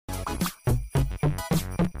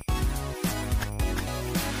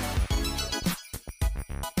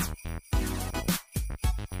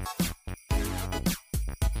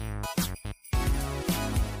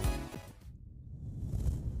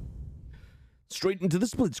Straight into the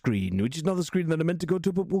split screen, which is not the screen that I meant to go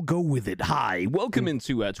to, but we'll go with it. Hi, welcome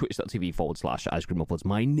into twitch.tv/Ice Cream Uploads.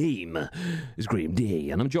 My name is Graham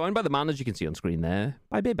D, and I'm joined by the man, as you can see on screen there,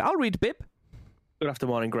 by Bib. I'll read Bib. Good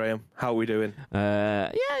afternoon, Graham. How are we doing?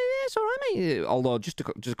 Yeah, it's all right, mate. Although, just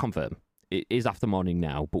to confirm, it is after morning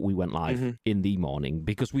now, but we went live in the morning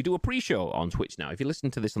because we do a pre-show on Twitch now. If you listen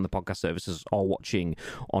to this on the podcast services or watching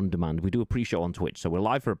on demand, we do a pre-show on Twitch. So we're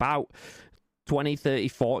live for about 20, 30,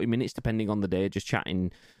 40 minutes, depending on the day, just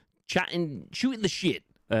chatting, shooting the shit.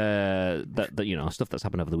 That you know, stuff that's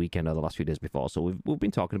happened over the weekend or the last few days before. So we've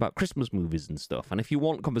been talking about Christmas movies and stuff. And if you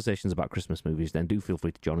want conversations about Christmas movies, then do feel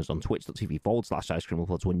free to join us on twitch.tv/Ice Cream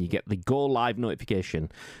Uploads when you get the go live notification,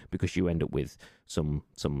 because you end up with some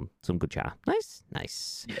good chat. Nice.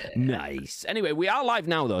 Anyway, we are live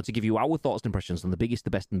now though to give you our thoughts and impressions on the biggest, the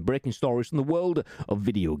best, and breaking stories from the world of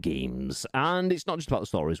video games. And it's not just about the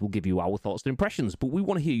stories. We'll give you our thoughts and impressions, but we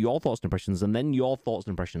want to hear your thoughts and impressions, and then your thoughts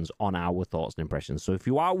and impressions on our thoughts and impressions. So if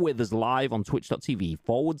you are with us live on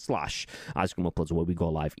twitch.tv/Ice Cream Uploads, where we go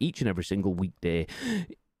live each and every single weekday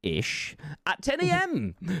ish at 10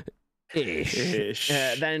 a.m. Ish.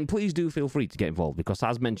 Then please do feel free to get involved, because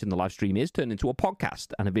as mentioned, the live stream is turned into a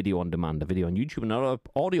podcast and a video on demand, a video on YouTube and an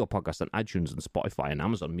audio podcast on iTunes and Spotify and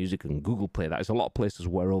Amazon Music and Google Play. That is a lot of places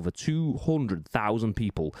where over 200,000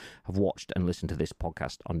 people have watched and listened to this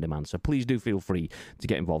podcast on demand. So please do feel free to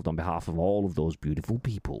get involved on behalf of all of those beautiful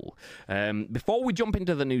people. Before we jump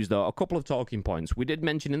into the news, though, a couple of talking points. We did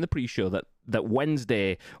mention in the pre-show that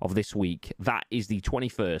Wednesday of this week, that is the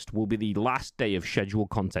 21st, will be the last day of scheduled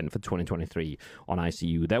content for 2023 on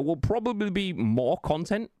ICU. There will probably be more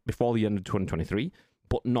content before the end of 2023,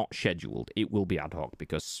 but not scheduled. It will be ad hoc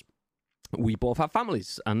because we both have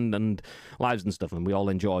families and lives and stuff, and we all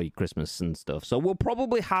enjoy Christmas and stuff. So we'll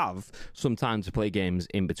probably have some time to play games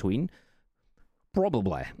in between.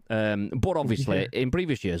 Probably. But obviously, in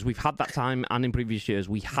previous years, we've had that time, and in previous years,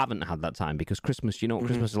 we haven't had that time, because Christmas, you know,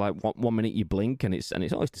 Christmas is like one minute you blink, and it's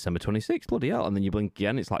December 26th, bloody hell, and then you blink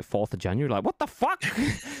again, it's like 4th of January, like, what the fuck?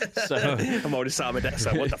 So I'm already sat at my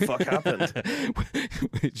desk, like, what the fuck happened?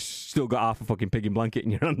 It's still got half a fucking pigging blanket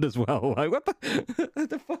in your hand as well. Like, what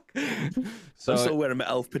the fuck? So, I'm still wearing my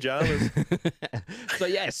elf pajamas. So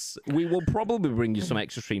yes, we will probably bring you some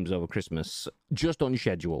extra streams over Christmas, just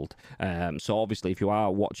unscheduled. So obviously, if you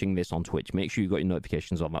are watching this on Twitch, make sure you got your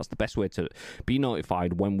notifications on. That's the best way to be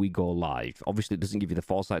notified when we go live. Obviously, it doesn't give you the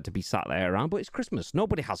foresight to be sat there around, but it's Christmas.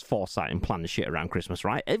 Nobody has foresight and plan shit around Christmas,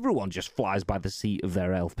 right? Everyone just flies by the seat of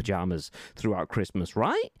their elf pajamas throughout Christmas,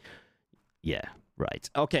 right? Yeah, right.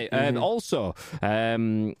 Okay, also,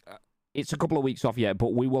 it's a couple of weeks off yet,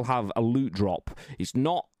 but we will have a loot drop. It's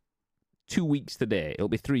not 2 weeks today, it'll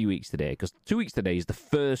be 3 weeks today, because 2 weeks today is the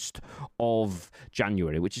 1st of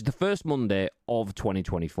January, which is the first Monday of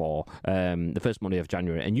 2024, the first Monday of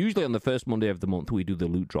January, and usually on the first Monday of the month we do the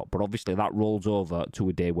loot drop, but obviously that rolls over to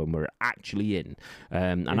a day when we're actually in,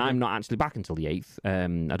 and I'm not actually back until the 8th.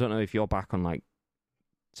 I don't know if you're back on like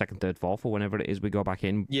 2nd, 3rd, 4th, or whenever it is we go back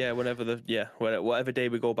in. Yeah, whatever day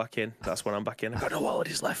we go back in, that's when I'm back in. I've got no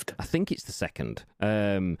holidays left. I think it's the 2nd,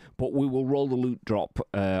 but we will roll the loot drop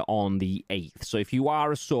on the 8th. So if you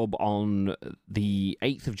are a sub on the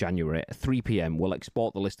 8th of January at 3 p.m, we'll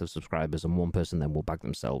export the list of subscribers, and one person then will bag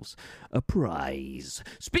themselves a prize.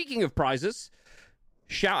 Speaking of prizes,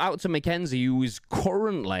 shout out to Mackenzie, who is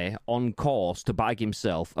currently on course to bag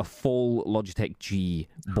himself a full Logitech G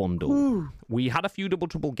bundle. Ooh. We had a few Double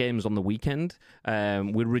Trouble games on the weekend.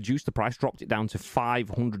 We reduced the price, dropped it down to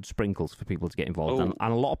 500 sprinkles for people to get involved,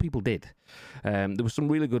 and a lot of people did. There were some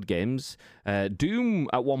really good games. Doom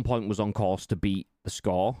at one point was on course to beat the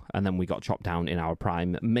score, and then we got chopped down in our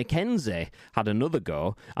prime. Mackenzie had another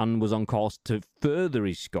go and was on course to further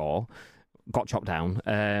his score, got chopped down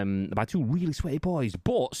by two really sweaty boys,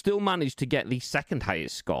 but still managed to get the second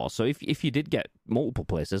highest score. So if you did get multiple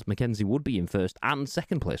places, Mackenzie would be in first and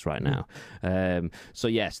second place right now. So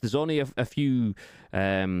yes, there's only a few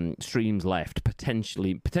streams left,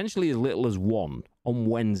 potentially as little as one on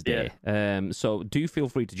Wednesday. Yeah. So do feel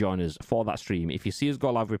free to join us for that stream. If you see us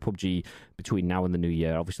go live with PUBG between now and the new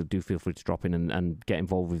year, obviously do feel free to drop in and get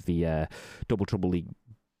involved with the Double Trouble League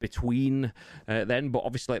between then. But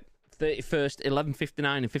obviously 31st,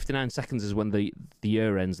 11:59 and 59 seconds is when the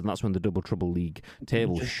year ends, and that's when the Double Trouble League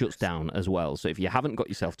table shuts down as well. So if you haven't got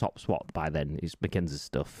yourself top spot by then, it's Mackenzie's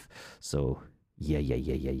stuff. So yeah.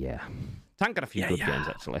 Tank got a few good games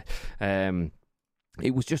actually.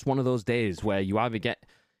 It was just one of those days where you either get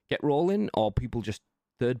rolling or people just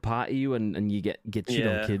third party you and you get shit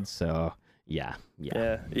on kids. So yeah.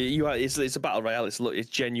 You are. It's a battle royale. It's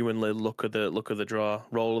genuinely look of the draw,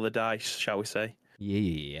 roll of the dice, shall we say?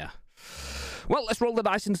 Yeah. Well, let's roll the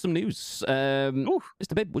dice into some news.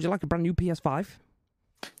 Mr. Bibb, would you like a brand new PS5?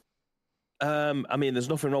 I mean, there's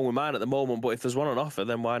nothing wrong with mine at the moment, but if there's one on offer,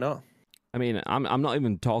 then why not? I mean, I'm not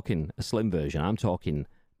even talking a slim version. I'm talking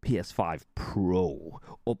PS5 Pro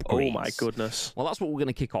upgrades. Oh my goodness. Well, that's what we're going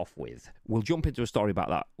to kick off with. We'll jump into a story about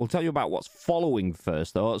that. We'll tell you about what's following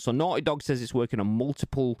first, though. So Naughty Dog says it's working on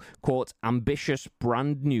multiple, quote, ambitious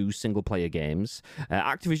brand new single-player games.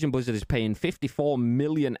 Activision Blizzard is paying $54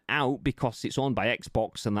 million out because it's owned by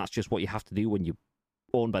Xbox, and that's just what you have to do when you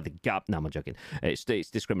owned by the Gap. No, I'm joking. It's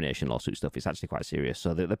discrimination lawsuit stuff. It's actually quite serious.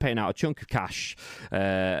 So they're paying out a chunk of cash,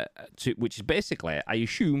 which is basically, I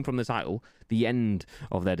assume from the title, the end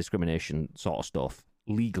of their discrimination sort of stuff.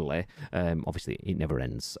 Legally, obviously it never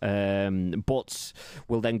ends, but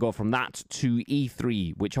we'll then go from that to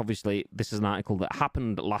E3, which obviously this is an article that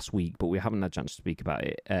happened last week, but we haven't had a chance to speak about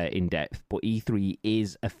it in depth. But E3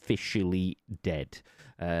 is officially dead,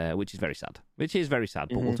 which is very sad.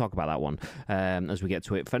 But we'll talk about that one as we get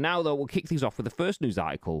to it. For now, though, we'll kick things off with the first news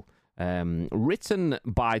article. Written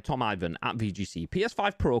by Tom Ivan at VGC.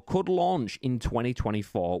 PS5 Pro could launch in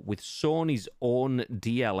 2024 with Sony's own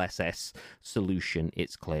DLSS solution,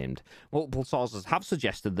 it's claimed. Multiple sources have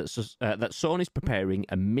suggested that Sony's preparing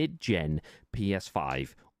a mid-gen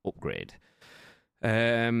PS5 upgrade.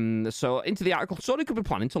 So into the article, Sony could be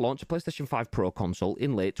planning to launch a PlayStation 5 Pro console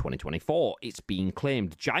in late 2024. It's being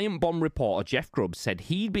claimed. Giant Bomb reporter Jeff Grubb said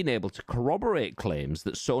he'd been able to corroborate claims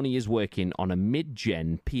that Sony is working on a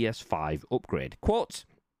mid-gen PS5 upgrade. Quote,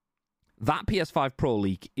 that PS5 Pro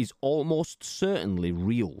leak is almost certainly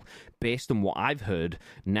real, based on what I've heard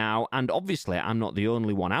now, and obviously I'm not the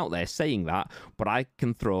only one out there saying that, but I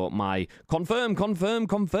can throw my confirm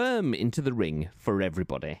into the ring for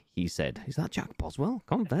everybody, he said. Is that Jack Boswell?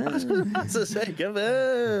 Confirm. That's a say,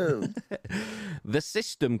 confirm. The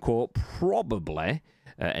system, quote, probably...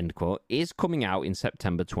 end quote, is coming out in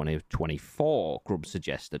September 2024, Grubb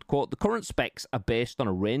suggested. Quote, the current specs are based on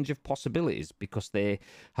a range of possibilities because they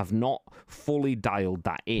have not fully dialed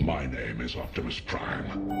that in. My name is Optimus Prime.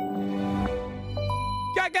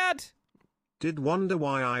 Gagad! Did wonder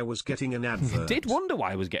why I was getting an advert.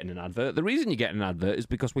 The reason you get an advert is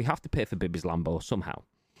because we have to pay for Bibby's Lambo somehow.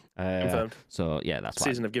 So yeah, that's why.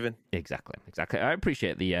 Season of giving. Exactly. I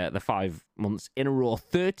appreciate the 5 months in a row,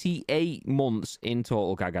 38 months in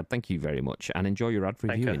total, Gagad. Thank you very much, and enjoy your ad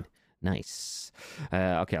reviewing. Nice.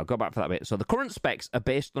 Okay, I'll go back for that bit. So the current specs are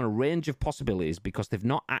based on a range of possibilities because they've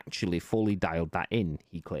not actually fully dialed that in,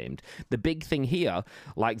 he claimed. The big thing here,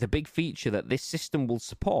 like the big feature that this system will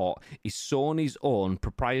support, is Sony's own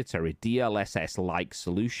proprietary DLSS-like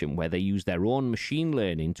solution where they use their own machine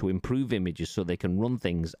learning to improve images so they can run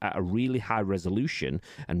things at a really high resolution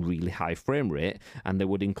and really high frame rate, and they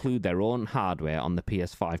would include their own hardware on the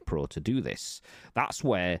PS5 Pro to do this. That's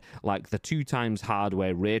where, like, the 2 times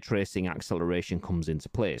hardware ray tracing acceleration comes into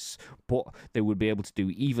place, but they would be able to do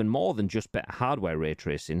even more than just better hardware ray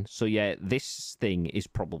tracing. So yeah, this thing is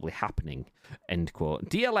probably happening, end quote.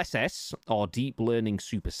 DLSS, or deep learning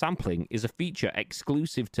super sampling, is a feature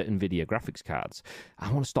exclusive to NVIDIA graphics cards. I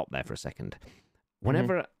want to stop there for a second.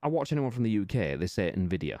 Whenever I watch anyone from the UK, they say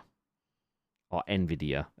NVIDIA or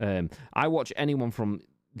NVIDIA. I watch anyone from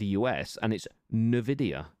the US and it's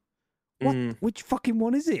NVIDIA. What? Which fucking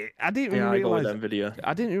one is it? I didn't even realize. I go with NVIDIA.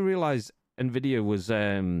 I didn't even realize NVIDIA was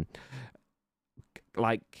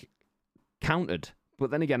like countered.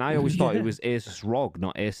 But then again, I always thought it was Asus ROG,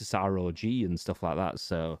 not Asus ROG and stuff like that.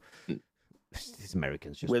 So these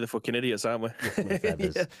Americans just we're the fucking idiots, aren't we?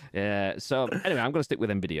 Yeah. So anyway, I'm going to stick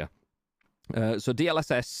with NVIDIA. So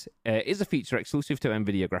DLSS is a feature exclusive to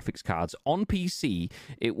NVIDIA graphics cards. On PC,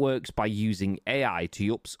 it works by using AI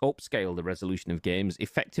to upscale the resolution of games,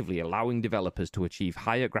 effectively allowing developers to achieve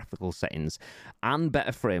higher graphical settings and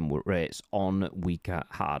better frame rates on weaker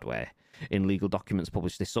hardware. In legal documents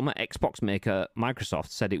published this summer, Xbox maker Microsoft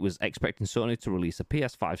said it was expecting Sony to release a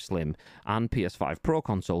PS5 Slim and PS5 Pro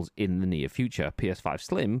consoles in the near future. PS5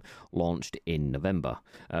 Slim launched in November.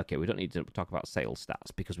 Okay, we don't need to talk about sales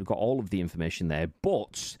stats because we've got all of the information there,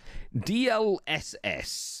 but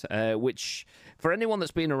DLSS, which for anyone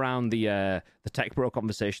that's been around the Tech Bro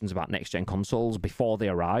conversations about next-gen consoles before they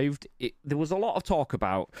arrived, there was a lot of talk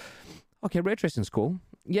about, okay, ray tracing's cool.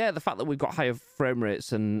 Yeah, the fact that we've got higher frame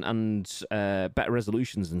rates and better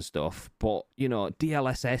resolutions and stuff, but, you know,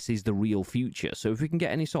 DLSS is the real future. So if we can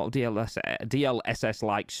get any sort of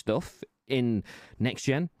DLSS-like stuff in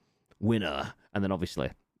next-gen, winner. And then,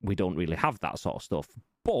 obviously, we don't really have that sort of stuff.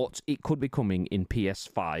 But it could be coming in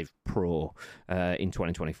PS5 Pro in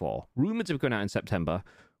 2024. Rumoured to be going out in September.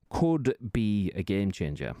 Could be a game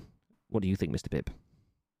changer. What do you think, Mr. Bibb?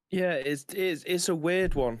 Yeah, it's a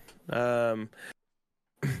weird one. I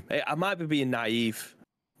might be being naive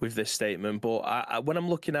with this statement, but when I'm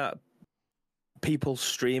looking at people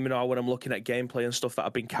streaming or when I'm looking at gameplay and stuff that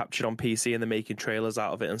have been captured on PC and they're making trailers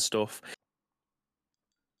out of it and stuff,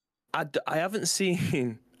 I haven't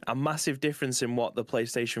seen a massive difference in what the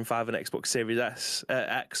PlayStation 5 and Xbox Series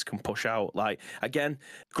X can push out. Like, again,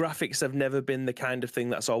 graphics have never been the kind of thing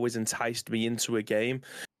that's always enticed me into a game.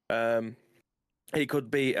 It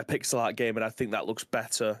could be a pixel art game, and I think that looks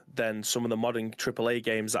better than some of the modern AAA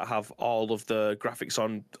games that have all of the graphics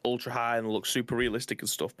on ultra high and look super realistic and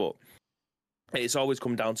stuff. But it's always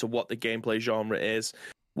come down to what the gameplay genre is,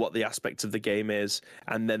 what the aspect of the game is,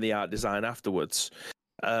 and then the art design afterwards.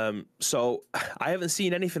 So I haven't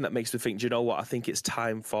seen anything that makes me think, do you know what? I think it's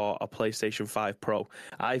time for a PlayStation 5 Pro.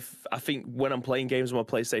 I think when I'm playing games on my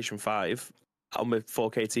PlayStation 5 on my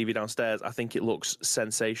 4K TV downstairs, I think it looks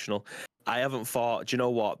sensational. I haven't thought, do you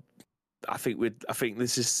know what? I think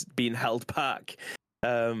this is being held back.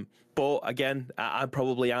 But again, I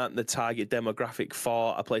probably aren't the target demographic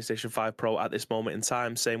for a PlayStation 5 Pro at this moment in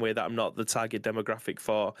time, same way that I'm not the target demographic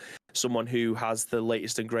for someone who has the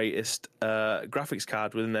latest and greatest graphics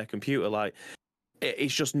card within their computer. Like,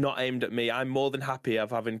 it's just not aimed at me. I'm more than happy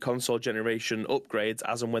of having console generation upgrades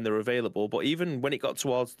as and when they're available. But even when it got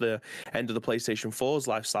towards the end of the PlayStation 4's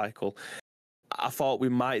life cycle, I thought we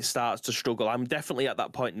might start to struggle. I'm definitely at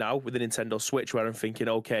that point now with the Nintendo Switch where I'm thinking,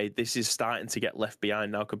 okay, this is starting to get left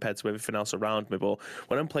behind now compared to everything else around me. But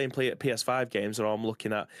when I'm playing PS5 games or I'm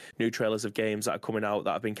looking at new trailers of games that are coming out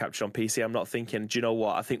that have been captured on PC, I'm not thinking, do you know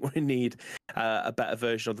what? I think we need a better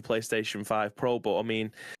version of the PlayStation 5 Pro. But I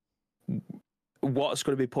mean, what's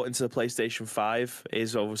going to be put into the PlayStation 5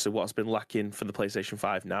 is obviously what's been lacking for the PlayStation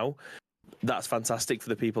 5 now. That's fantastic for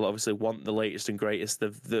the people that obviously want the latest and greatest,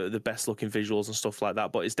 the best looking visuals and stuff like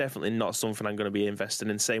that. But it's definitely not something I'm going to be investing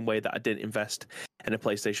in. Same way that I didn't invest in a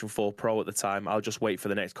PlayStation 4 Pro at the time. I'll just wait for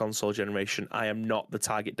the next console generation. I am not the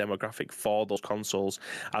target demographic for those consoles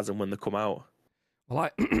as and when they come out. Well,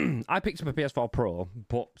 I picked up a PS4 Pro,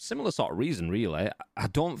 but similar sort of reason, really. I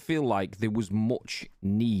don't feel like there was much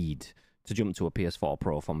need to jump to a PS4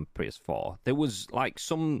 Pro from PS4. There was like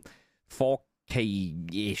some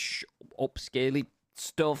 4K-ish upscaling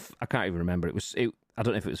stuff. I can't even remember. I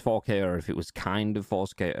don't know if it was 4K or if it was kind of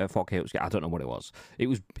 4K upscale. I don't know what it was. It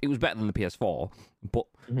was better than the PS4, but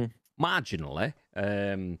marginally.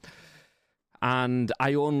 And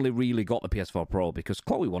I only really got the PS4 Pro because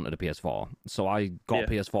Chloe wanted a PS4. So I got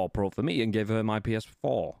PS4 Pro for me and gave her my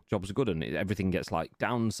PS4. Job's good, and everything gets like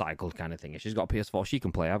downcycled kind of thing. If she's got a PS4, she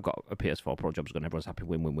can play. I've got a PS4 Pro. Job's good, and everyone's happy.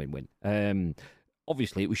 Win, win, win, win.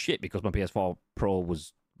 Obviously, it was shit because my PS4 Pro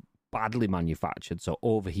was badly manufactured, so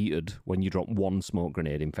overheated when you drop one smoke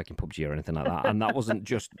grenade in fucking PUBG or anything like that. And that wasn't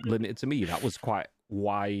just limited to me. That was quite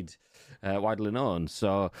widely known.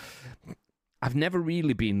 So I've never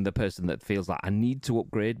really been the person that feels like I need to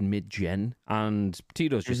upgrade mid-gen. And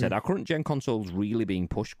Tito's just said, our current gen consoles really being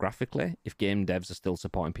pushed graphically if game devs are still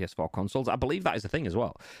supporting PS4 consoles. I believe that is the thing as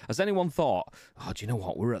well. Has anyone thought, oh, do you know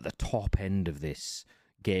what? We're at the top end of this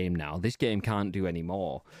game now. This game can't do any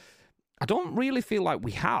more. I don't really feel like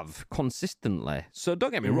we have consistently. So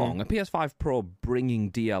don't get me wrong, a PS5 Pro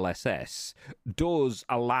bringing DLSS does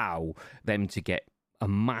allow them to get a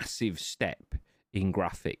massive step in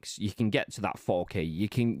graphics. You can get to that 4K. You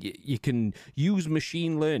can use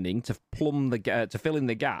machine learning to to fill in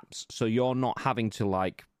the gaps, so you're not having to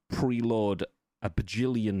like preload a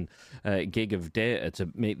bajillion gig of data to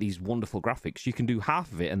make these wonderful graphics. You can do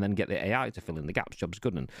half of it and then get the AI to fill in the gaps. Job's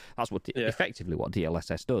good, and that's effectively what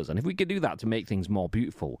DLSS does. And if we could do that to make things more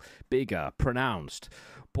beautiful, bigger, pronounced,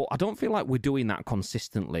 but I don't feel like we're doing that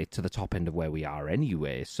consistently to the top end of where we are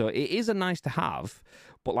anyway. So it is a nice to have,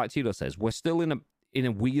 but like Tito says, we're still in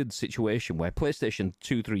a weird situation where PlayStation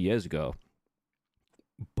 2-3 years ago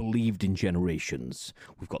believed in generations.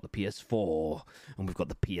 We've got the PS4 and we've got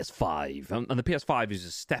the PS5, and the PS5 is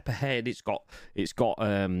a step ahead. It's got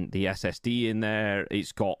the SSD in there.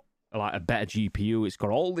 It's got like a better GPU. It's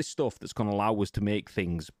got all this stuff that's going to allow us to make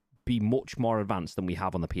things be much more advanced than we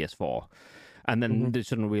have on the PS4. And then they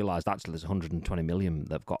suddenly realised actually there's 120 million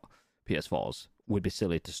that've got PS4s. Would be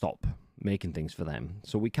silly to stop making things for them.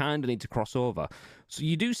 So we kind of need to cross over. So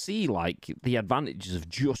you do see like the advantages of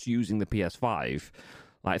just using the PS5.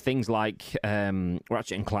 Like things like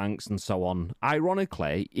Ratchet and Clanks and so on.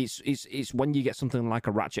 Ironically, it's when you get something like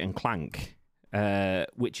a Ratchet and Clank,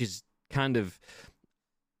 which is kind of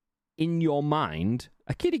in your mind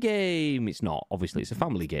a kiddie game. It's not, obviously, it's a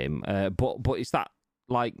family game, but it's that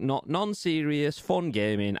like not non-serious, fun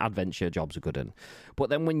gaming, adventure jobs are good in. But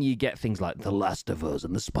then when you get things like The Last of Us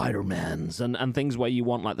and the Spider-Mans and things where you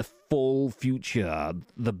want like the full future,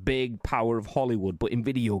 the big power of Hollywood, but in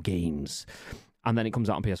video games, and then it comes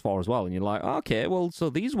out on PS4 as well, and you're like, okay, well, so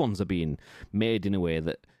these ones are being made in a way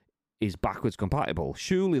that is backwards compatible.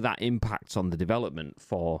 Surely that impacts on the development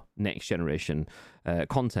for next generation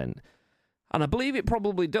content. And I believe it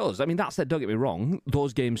probably does. I mean, that said, don't get me wrong,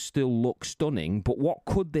 those games still look stunning, but what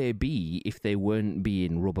could they be if they weren't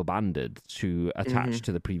being rubber banded to attach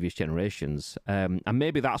to the previous generations? And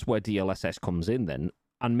maybe that's where DLSS comes in then.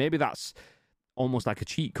 And maybe that's almost like a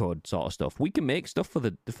cheat code sort of stuff. We can make stuff for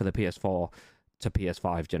the PS4 to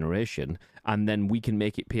PS5 generation, and then we can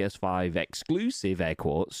make it PS5 exclusive, air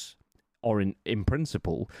quotes, or in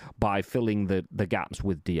principle, by filling the gaps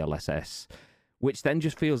with DLSS, which then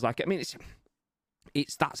just feels like, I mean,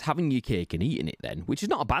 that's having your cake and eating it then, which is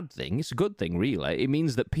not a bad thing. It's a good thing, really. It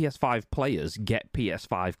means that PS5 players get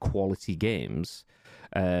PS5 quality games,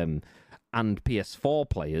 and PS4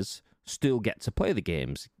 players still get to play the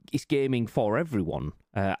games. It's gaming for everyone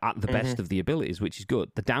at the best of the abilities, which is good.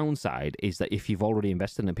 The downside is that if you've already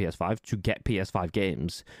invested in a PS5, to get PS5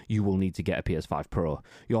 games, you will need to get a PS5 Pro.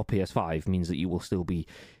 Your PS5 means that you will still be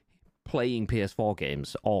playing PS4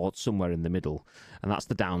 games or somewhere in the middle, and that's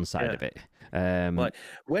the downside of it. Like,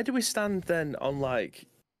 where do we stand then on like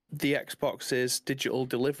the Xbox's digital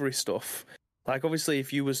delivery stuff? Like, obviously,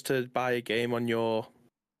 if you was to buy a game on your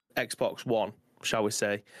Xbox One, shall we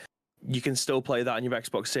say, you can still play that on your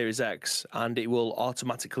Xbox Series X, and it will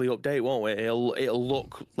automatically update, won't it? It'll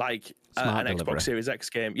look like an Xbox Series X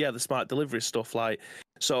game. Yeah, the smart delivery stuff. Like,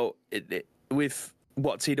 so with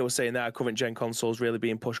what Tito was saying there, current gen consoles really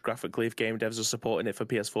being pushed graphically, if game devs are supporting it for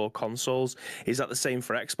PS4 consoles, is that the same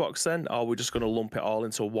for Xbox then? Or are we just going to lump it all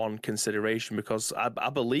into one consideration? Because I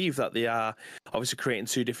believe that they are obviously creating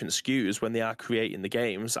two different SKUs when they are creating the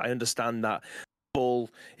games. I understand that.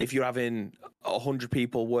 If you're having 100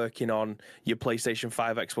 people working on your PlayStation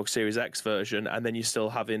 5 Xbox Series X version, and then you're still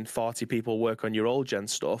having 40 people work on your old gen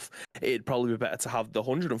stuff, it'd probably be better to have the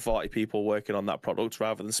 140 people working on that product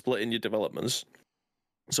rather than splitting your developments.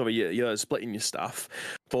 So you're splitting your staff.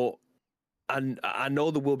 But and I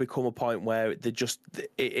know there will become a point where it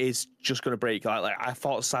is just going to break. Like I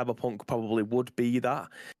thought Cyberpunk probably would be that,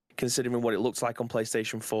 considering what it looks like on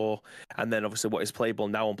PlayStation 4, and then obviously what is playable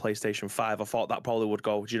now on PlayStation 5. I thought that probably would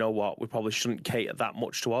go, do you know what, we probably shouldn't cater that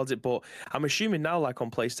much towards it. But I'm assuming now, like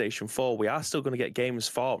on PlayStation 4, we are still going to get games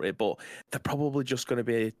for it, but they're probably just going to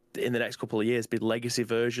be, in the next couple of years, be legacy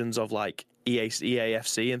versions of like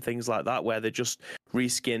EAFC and things like that, where they just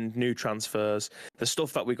reskinned new transfers. The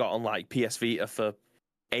stuff that we got on like PS Vita for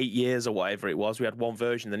 8 years or whatever it was, we had one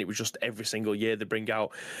version, then it was just every single year they bring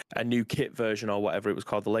out a new kit version or whatever it was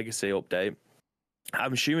called, the legacy update.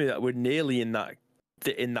 I'm assuming that we're nearly in that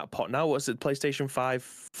pot now. What's it, PlayStation 5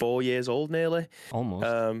 4 years old nearly?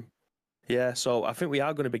 Almost. Yeah, so I think we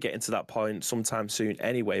are going to be getting to that point sometime soon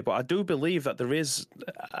anyway, but I do believe that there is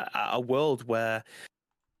a world where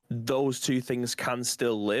those two things can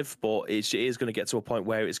still live, but it is going to get to a point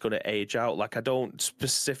where it's going to age out. Like, I don't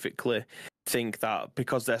specifically think that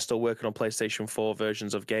because they're still working on PlayStation 4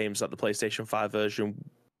 versions of games, that the PlayStation 5 version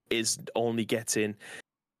is only getting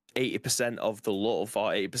 80% of the love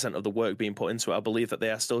or 80% of the work being put into it. I believe that they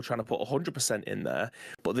are still trying to put 100% in there,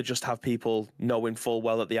 but they just have people knowing full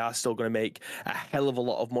well that they are still going to make a hell of a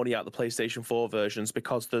lot of money out of the PlayStation 4 versions,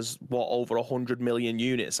 because there's over 100 million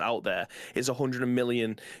units out there. Is 100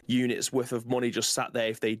 million units worth of money just sat there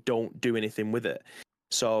if they don't do anything with it.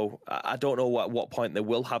 So I don't know at what point they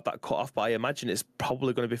will have that cut off, but I imagine it's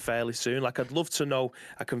probably going to be fairly soon. Like, I'd love to know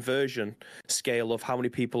a conversion scale of how many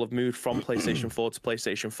people have moved from PlayStation 4 to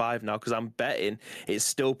PlayStation 5 now, because I'm betting it's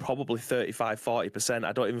still probably 35-40%.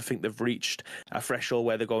 I don't even think they've reached a threshold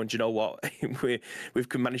where they're going, do you know what,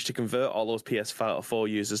 we've managed to convert all those PS4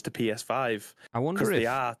 users to PS5. I wonder because if they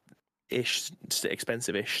are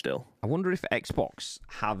expensive-ish still. I wonder if Xbox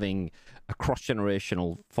having a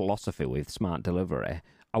cross-generational philosophy with smart delivery,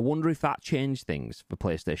 I wonder if that changed things for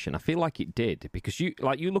PlayStation. I feel like it did, because you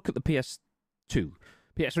look at the PS2,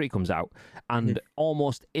 PS3 comes out, and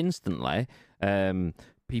almost instantly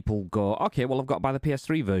people go, okay, well, I've got to buy the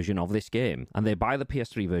PS3 version of this game, and they buy the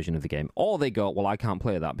PS3 version of the game, or they go, well, I can't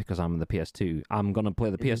play that because I'm on the PS2. I'm going to play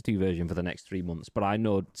the PS2 version for the next 3 months, but I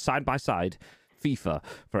know side by side FIFA,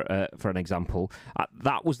 for an example,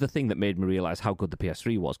 that was the thing that made me realise how good the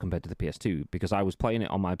PS3 was compared to the PS2, because I was playing it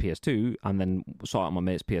on my PS2 and then saw it on my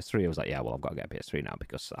mate's PS3. I was like, yeah, well, I've got to get a PS3 now,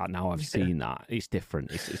 because now I've seen that. It's different.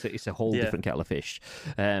 It's a whole different kettle of fish.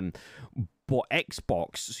 But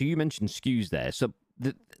Xbox, so you mentioned SKUs there. So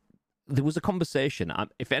there was a conversation.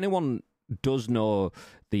 If anyone does know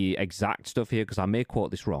the exact stuff here, because I may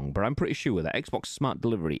quote this wrong, but I'm pretty sure that Xbox Smart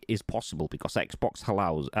Delivery is possible because Xbox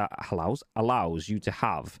allows you to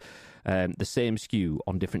have the same SKU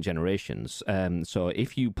on different generations. So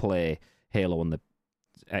if you play Halo on the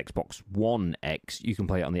Xbox One X, you can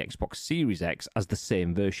play it on the Xbox Series X as the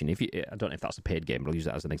same version. I don't know if that's a paid game, but I'll use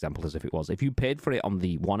that as an example as if it was. If you paid for it on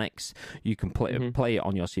the One X, you can play it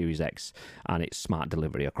on your Series X, and it's smart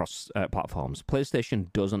delivery across platforms.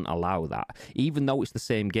 PlayStation doesn't allow that, even though it's the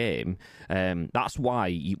same game. That's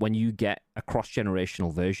why when you get a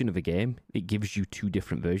cross-generational version of a game, it gives you two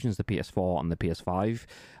different versions, the PS4 and the PS5,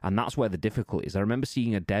 and that's where the difficulty is. I remember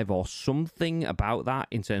seeing a dev or something about that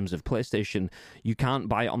in terms of PlayStation. You can't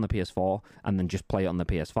buy it on the PS4 and then just play it on the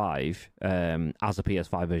PS5 as a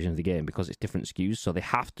PS5 version of the game because it's different SKUs, so they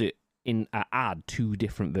have to add two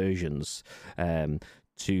different versions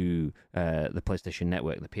to the PlayStation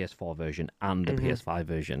Network, the PS4 version and the PS5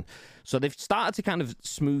 version. So they've started to kind of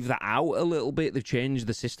smooth that out a little bit. They've changed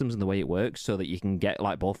the systems and the way it works so that you can get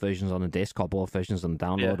like both versions on a disc or both versions on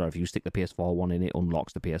download, or if you stick the PS4 one in, it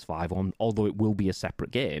unlocks the PS5 one, although it will be a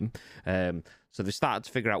separate game. So they started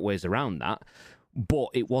to figure out ways around that, but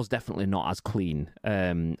it was definitely not as clean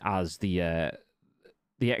as the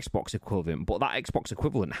Xbox equivalent, but that Xbox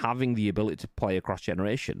equivalent having the ability to play across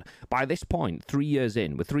generation. By this point, 3 years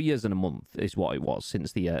in, with 3 years and a month is what it was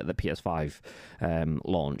since the PS5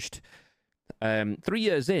 launched. 3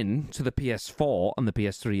 years in to the PS4 and the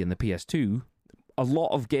PS3 and the PS2, a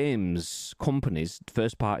lot of games companies,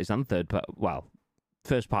 first parties and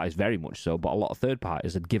first parties very much so, but a lot of third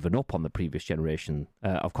parties had given up on the previous generation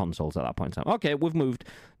of consoles at that point in time. Okay, we've moved.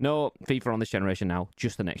 No FIFA on this generation now,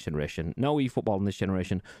 just the next generation. No eFootball on this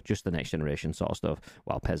generation, just the next generation sort of stuff.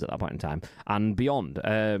 Well, PES at that point in time and beyond.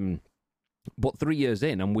 But 3 years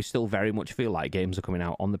in, and we still very much feel like games are coming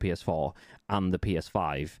out on the PS4 and the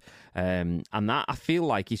PS5. And that, I feel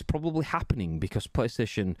like, is probably happening because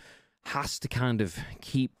PlayStation has to kind of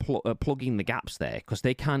keep plugging the gaps there because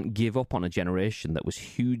they can't give up on a generation that was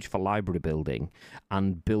huge for library building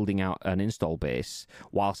and building out an install base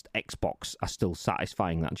whilst Xbox are still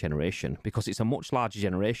satisfying that generation because it's a much larger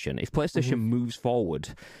generation. If PlayStation moves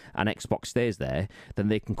forward and Xbox stays there, then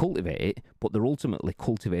they can cultivate it, but they're ultimately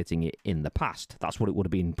cultivating it in the past. That's what it would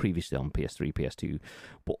have been previously on PS3, PS2.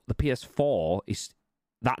 But the PS4 is...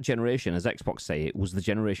 That generation, as Xbox say, it was the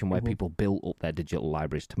generation where people built up their digital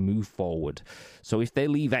libraries to move forward. So if they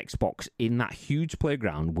leave Xbox in that huge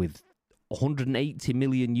playground with 180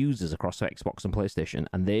 million users across Xbox and PlayStation,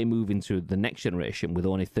 and they move into the next generation with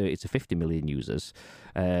only 30 to 50 million users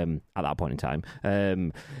at that point in time,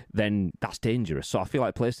 then that's dangerous. So I feel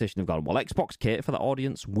like PlayStation have gone, well, Xbox cater for that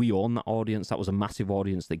audience. We own that audience. That was a massive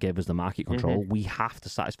audience that gave us the market control. We have to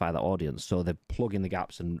satisfy that audience. So they're plugging the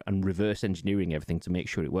gaps and reverse engineering everything to make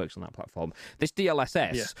sure it works on that platform. This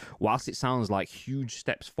DLSS, whilst it sounds like huge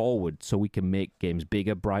steps forward so we can make games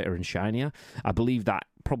bigger, brighter and shinier, I believe that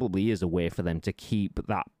probably is a way for them to keep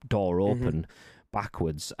that door open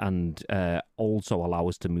backwards and also allow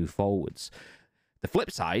us to move forwards. The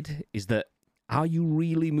flip side is that, are you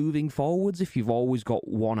really moving forwards if you've always got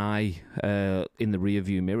one eye in the rear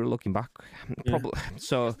view mirror looking back? Probably.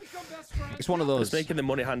 So it's one of those. It's making the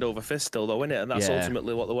money hand over fist still, though, isn't it? And that's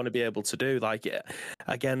ultimately what they want to be able to do. Like,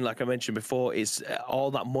 again, like I mentioned before, is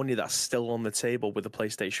all that money that's still on the table with the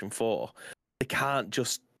PlayStation 4. They can't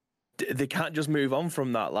just move on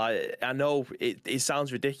from that. Like, I know it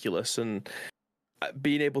sounds ridiculous, and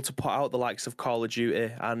being able to put out the likes of Call of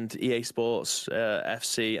Duty and EA Sports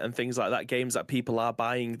FC and things like that, games that people are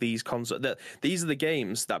buying these consoles. These are the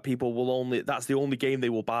games that people will that's the only game they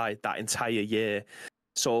will buy that entire year.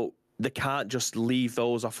 So they can't just leave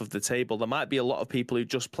those off of the table. There might be a lot of people who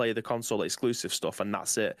just play the console exclusive stuff and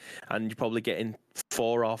that's it. And you're probably getting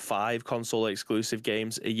 4 or 5 console exclusive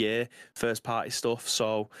games a year, first party stuff.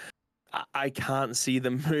 So I can't see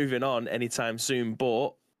them moving on anytime soon.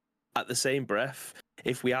 But at the same breath,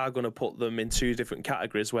 if we are going to put them in 2 different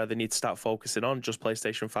categories where they need to start focusing on just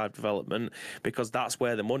PlayStation 5 development, because that's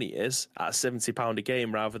where the money is, at £70 a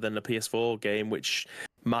game rather than a PS4 game, which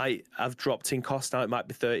might have dropped in cost now, it might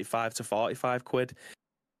be 35 to 45 quid,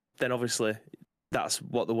 then obviously that's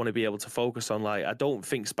what they want to be able to focus on. Like, I don't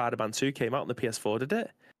think Spider-Man 2 came out on the PS4, did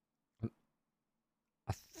it?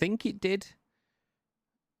 I think it did.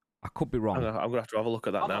 I could be wrong. I'm going to have to have a look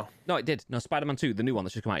at that now. No, it did. No, Spider-Man 2, the new one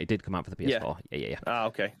that's just come out, it did come out for the PS4. Yeah. Ah,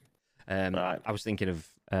 okay. Right. I was thinking of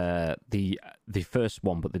the first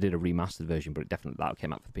one, but they did a remastered version, but that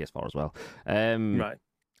came out for the PS4 as well. Right.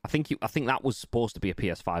 I think that was supposed to be a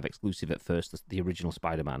PS5 exclusive at first, the original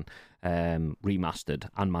Spider-Man remastered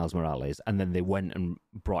and Miles Morales, and then they went and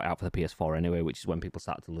brought it out for the PS4 anyway, which is when people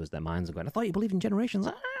started to lose their minds and going, I thought you believed in generations.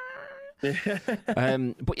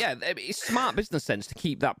 But yeah, it's smart business sense to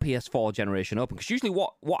keep that PS4 generation open, because usually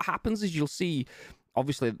what happens is you'll see,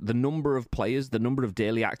 obviously, the number of players, the number of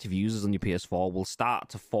daily active users on your PS4 will start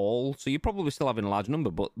to fall. So you're probably still having a large number,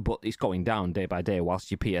 but it's going down day by day,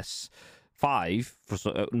 whilst your PS5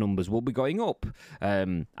 for numbers will be going up.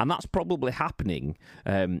 And that's probably happening.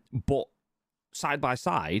 But side by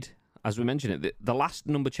side, as we mentioned it, the last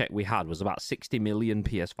number check we had was about 60 million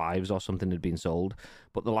PS5s or something had been sold,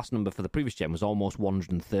 but the last number for the previous gen was almost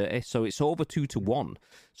 130. So it's over 2 to 1.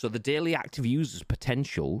 So the daily active users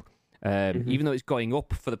potential, even though it's going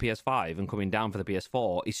up for the PS5 and coming down for the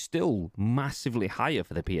PS4, is still massively higher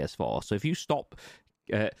for the PS4. So if you stop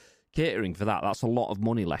catering for that, that's a lot of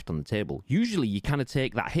money left on the table. Usually you kind of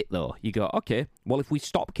take that hit, though. You go, okay, well, if we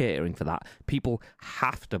stop catering for that, people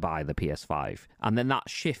have to buy the PS5. And then that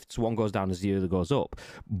shifts. One goes down as the other goes up.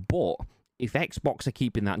 But if Xbox are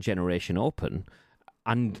keeping that generation open,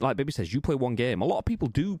 and like Baby says, you play one game. A lot of people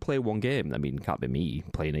do play one game. I mean, it can't be me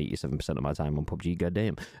playing 87% of my time on PUBG,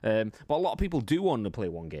 goddamn. But a lot of people do want to play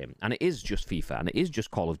one game. And it is just FIFA, and it is just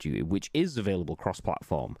Call of Duty, which is available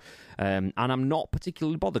cross-platform. And I'm not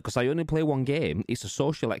particularly bothered, because I only play one game. It's a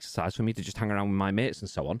social exercise for me to just hang around with my mates and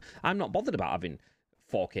so on. I'm not bothered about having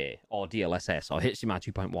 4K or DLSS or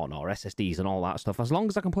HDMI 2.1 or SSDs and all that stuff. As long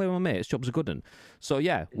as I can play with my mates, job's a good one. So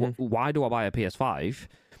yeah, why do I buy a PS5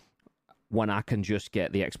 when I can just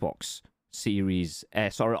get the Xbox Series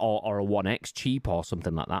S or a One X cheap or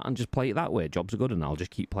something like that and just play it that way? Jobs are good, and I'll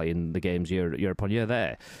just keep playing the games year upon year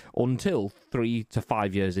there until 3 to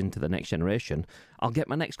 5 years into the next generation. I'll get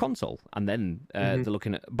my next console, and then they're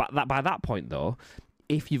looking at. But by that point, though,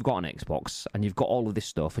 if you've got an Xbox and you've got all of this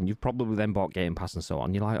stuff, and you've probably then bought Game Pass and so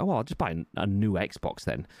on, you're like, oh, well, I'll just buy a new Xbox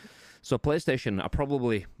then. So PlayStation are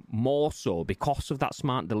probably more so, because of that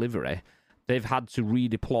smart delivery, they've had to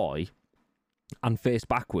redeploy and face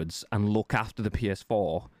backwards and look after the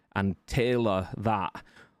PS4 and tailor that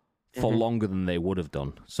for longer than they would have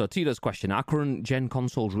done. So Tito's question, are current gen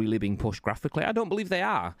consoles really being pushed graphically? I don't believe they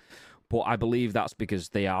are, but I believe that's because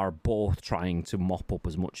they are both trying to mop up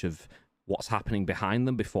as much of what's happening behind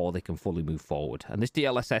them before they can fully move forward. And this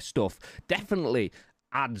DLSS stuff definitely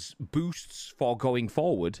adds boosts for going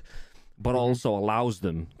forward, but also allows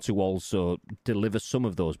them to also deliver some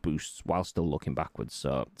of those boosts while still looking backwards.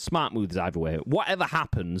 So smart moves either way. Whatever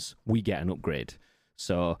happens, we get an upgrade.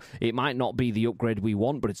 So it might not be the upgrade we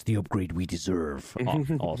want, but it's the upgrade we deserve,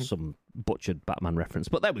 or some butchered Batman reference.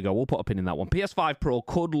 But there we go. We'll put a pin in that one. PS5 Pro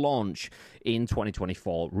could launch in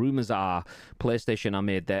 2024. Rumors are PlayStation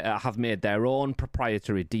have made their own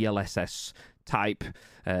proprietary DLSS type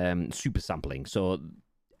super sampling. So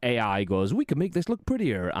AI goes, we can make this look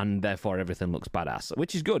prettier, and therefore everything looks badass,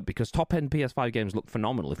 which is good, because top-end PS5 games look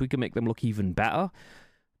phenomenal. If we can make them look even better,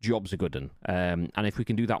 job's a good one. And if we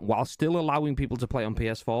can do that while still allowing people to play on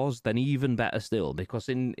PS4s, then even better still, because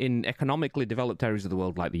in economically developed areas of the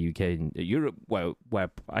world like the UK and Europe, where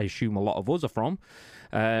I assume a lot of us are from,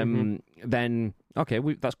 then, okay,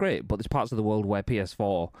 that's great, but there's parts of the world where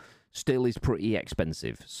PS4 still is pretty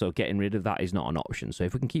expensive, so getting rid of that is not an option. So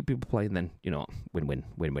if we can keep people playing, then,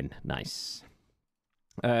 win-win, nice.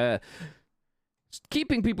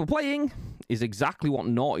 Keeping people playing is exactly what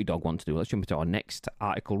Naughty Dog want to do. Let's jump into our next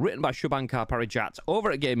article, written by Shubhankar Parijat over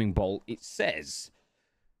at Gaming Bolt. It says,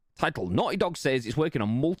 title, Naughty Dog says it's working on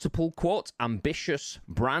multiple, quote, ambitious,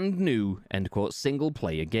 brand new, end quote,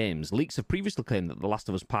 single-player games. Leaks have previously claimed that The Last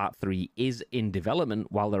of Us Part 3 is in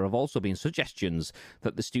development, while there have also been suggestions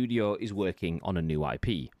that the studio is working on a new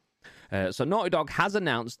IP. So Naughty Dog has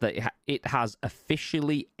announced that it has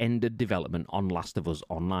officially ended development on Last of Us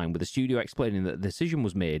Online, with the studio explaining that the decision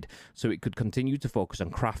was made so it could continue to focus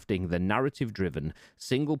on crafting the narrative-driven,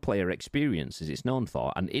 single-player experiences it's known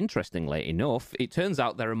for. And interestingly enough, it turns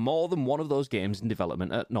out there are more than one of those games in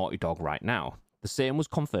development at Naughty Dog right now. The same was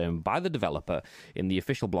confirmed by the developer in the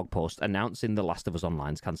official blog post announcing The Last of Us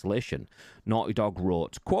Online's cancellation. Naughty Dog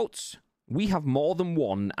wrote, quotes, we have more than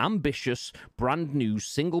one ambitious, brand new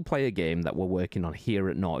single-player game that we're working on here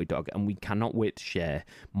at Naughty Dog, and we cannot wait to share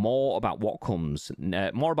more about what comes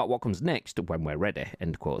next when we're ready,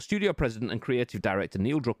 end quote. Studio president and creative director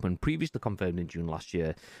Neil Druckmann previously confirmed in June last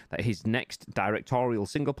year that his next directorial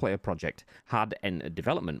single-player project had entered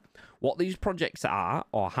development. What these projects are,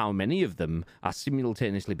 or how many of them are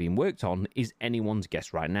simultaneously being worked on, is anyone's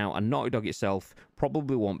guess right now, and Naughty Dog itself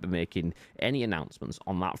probably won't be making any announcements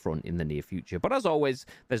on that front in the near future. But as always,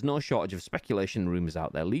 there's no shortage of speculation and rumours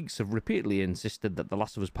out there. Leaks have repeatedly insisted that The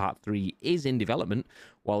Last of Us Part 3 is in development,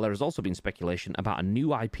 while there has also been speculation about a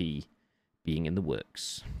new IP being in the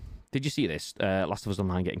works. Did you see this? Last of Us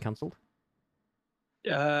Online getting cancelled?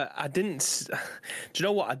 I didn't. Do you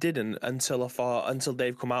know what? I didn't until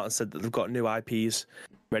Dave come out and said that they've got new IPs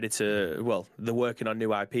ready to. Well, they're working on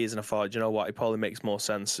new IPs, and I thought, do you know what? It probably makes more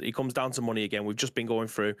sense. It comes down to money again. We've just been going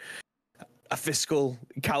through a fiscal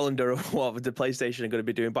calendar of what the PlayStation are going to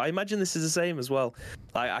be doing, but I imagine this is the same as well.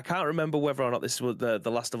 I can't remember whether or not this was the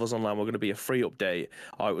Last of Us Online were going to be a free update,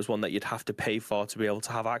 or it was one that you'd have to pay for to be able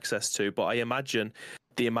to have access to. But I imagine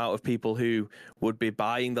the amount of people who would be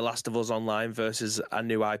buying The Last of Us Online versus a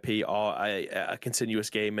new IP or a continuous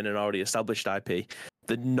game in an already established IP,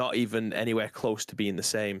 they're not even anywhere close to being the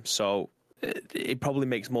same. So it probably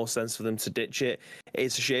makes more sense for them to ditch it.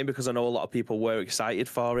 It's a shame because I know a lot of people were excited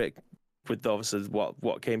for it with obviously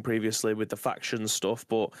what came previously with the faction stuff,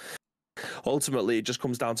 but ultimately it just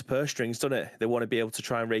comes down to purse strings, doesn't it? They want to be able to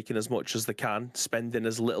try and rake in as much as they can, spending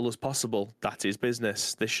as little as possible. That is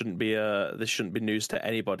business. This shouldn't be news to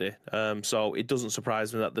anybody. So it doesn't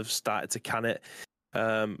surprise me that they've started to can it,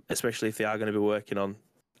 especially if they are going to be working on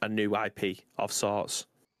a new IP of sorts.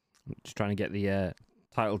 Just trying to get the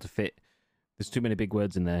title to fit. There's too many big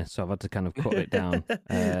words in there, so I've had to kind of cut it down.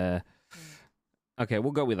 Okay,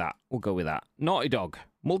 we'll go with that. Naughty Dog,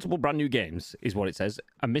 multiple brand new games is what it says.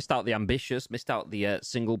 I missed out the ambitious, missed out the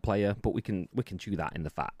single player, but we can chew that in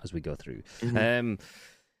the fat as we go through. Mm-hmm.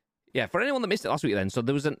 Yeah, for anyone that missed it last week then, so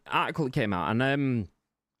there was an article that came out, and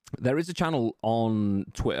there is a channel on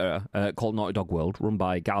Twitter called Naughty Dog World, run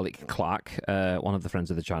by Garlic Clark, one of the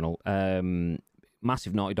friends of the channel.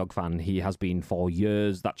 Massive Naughty Dog fan he has been for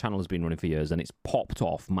years. That channel has been running for years, and it's popped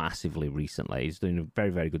off massively recently. He's doing a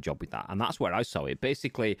very, very good job with that, and that's where I saw it.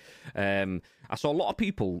 Basically, I saw a lot of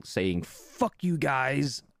people saying "fuck you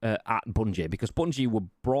guys" at Bungie, because Bungie were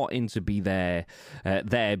brought in to be there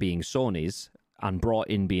being Sony's, and brought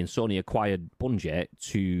in being Sony acquired Bungie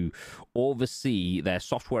to oversee their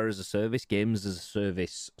software as a service, games as a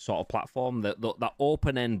service sort of platform, that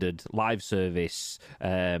open-ended live service,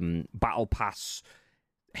 battle pass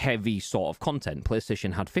heavy sort of content.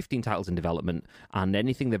 PlayStation had 15 titles in development, and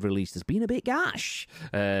anything they've released has been a bit gash.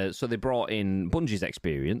 So they brought in Bungie's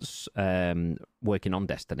experience working on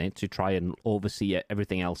Destiny to try and oversee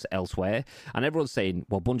everything else elsewhere. And everyone's saying,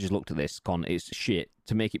 well, Bungie's looked at this, gone, it's shit.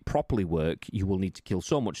 To make it properly work, you will need to kill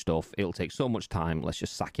so much stuff. It'll take so much time. Let's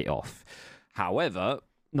just sack it off. However,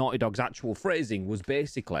 Naughty Dog's actual phrasing was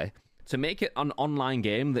basically, to make it an online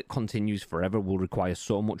game that continues forever will require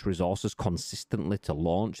so much resources consistently to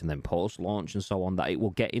launch and then post-launch and so on, that it will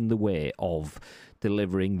get in the way of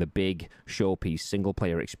delivering the big showpiece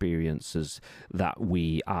single-player experiences that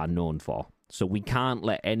we are known for. So we can't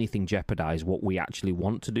let anything jeopardize what we actually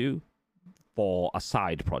want to do for a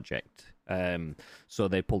side project. So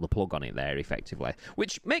they pulled the plug on it there, effectively,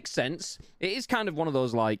 which makes sense. It is kind of one of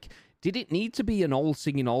those, like, did it need to be an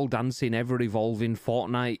all-singing, all-dancing, ever-evolving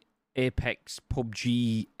Fortnite, Apex,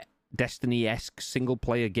 PUBG, Destiny-esque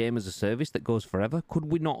single-player game as a service that goes forever? Could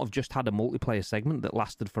we not have just had a multiplayer segment that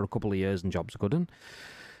lasted for a couple of years and jobs are good?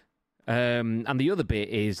 And the other bit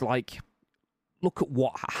is, like, look at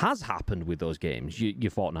what has happened with those games. Your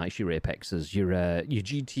Fortnites, your Apexes, your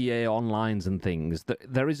GTA Onlines and things.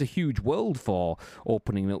 There is a huge world for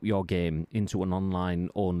opening up your game into an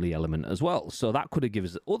online-only element as well. So that could have given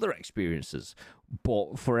us other experiences.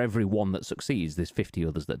 But for every one that succeeds, there's 50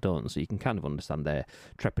 others that don't. So you can kind of understand their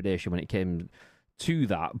trepidation when it came to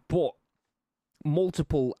that. But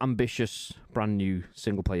multiple ambitious, brand new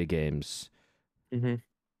single-player games. Mm-hmm.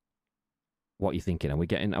 What are you thinking? Are we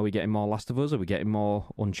getting more Last of Us? Are we getting more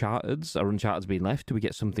Uncharted's? Are Uncharted's being left? Do we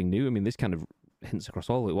get something new? I mean, this kind of hints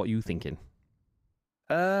across all of it. What are you thinking?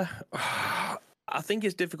 I think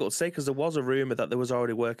it's difficult to say, because there was a rumour that they was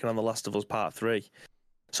already working on The Last of Us Part 3.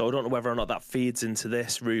 So I don't know whether or not that feeds into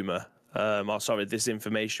this rumour. This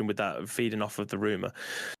information with that feeding off of the rumour.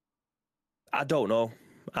 I don't know.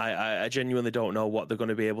 I genuinely don't know what they're going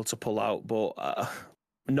to be able to pull out, but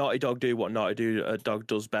Naughty Dog do what Naughty Dog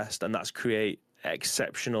does best, and that's create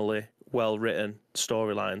exceptionally well-written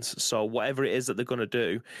storylines. So whatever it is that they're going to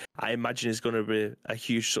do, I imagine is going to be a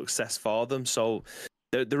huge success for them. So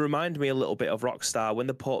they remind me a little bit of Rockstar. When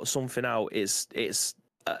they put something out, it's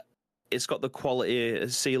got the quality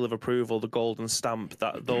seal of approval, the golden stamp,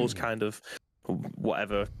 that those kind of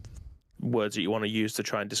whatever words that you want to use to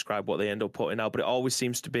try and describe what they end up putting out. But it always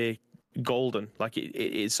seems to be golden. Like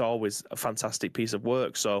it's always a fantastic piece of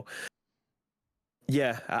work. So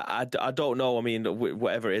yeah, I don't know. I mean,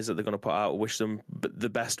 whatever it is that they're going to put out, I wish them the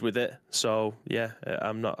best with it. So yeah,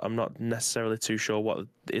 I'm not necessarily too sure what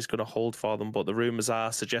is going to hold for them. But the rumors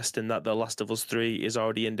are suggesting that The Last of Us 3 is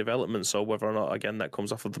already in development. So whether or not again that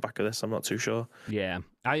comes off of the back of this, I'm not too sure. Yeah,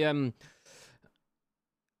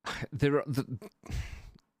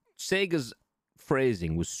 Sega's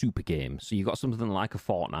phrasing was super game. So you got something like a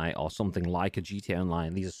Fortnite or something like a GTA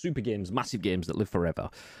Online. These are super games, massive games that live forever.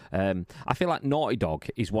 I feel like Naughty Dog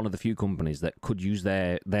is one of the few companies that could use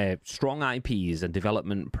their strong IPs and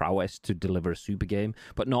development prowess to deliver a super game.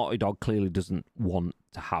 But Naughty Dog clearly doesn't want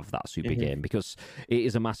to have that super game because it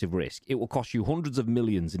is a massive risk. It will cost you hundreds of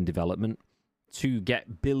millions in development to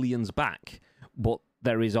get billions back, but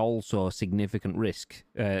there is also a significant risk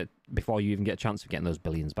before you even get a chance of getting those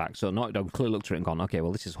billions back. So Naughty Dog clearly looked at it and gone, okay,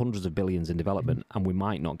 well, this is hundreds of billions in development, and we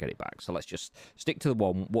might not get it back. So let's just stick to the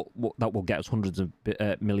one that will get us hundreds of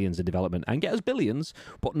millions in development and get us billions,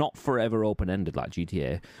 but not forever open-ended like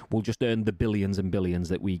GTA. We'll just earn the billions and billions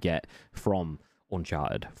that we get from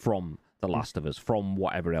Uncharted, from The Last of Us, from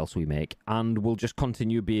whatever else we make, and we'll just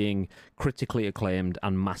continue being critically acclaimed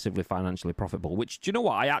and massively financially profitable, which, do you know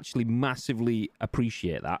what? I actually massively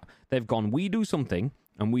appreciate that. They've gone, we do something,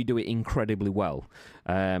 and we do it incredibly well.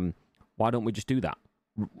 Why don't we just do that?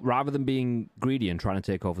 Rather than being greedy and trying to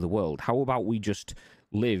take over the world, how about we just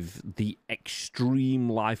live the extreme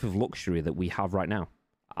life of luxury that we have right now?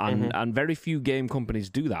 And very few game companies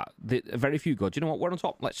do that. Very few go, do you know what, we're on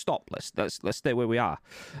top, let's stop, let's stay where we are.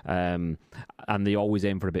 And they always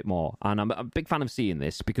aim for a bit more. And I'm a big fan of seeing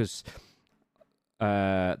this because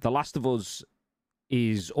The Last of Us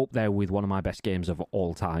is up there with one of my best games of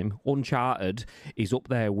all time. Uncharted is up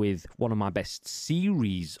there with one of my best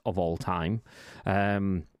series of all time.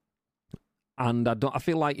 And I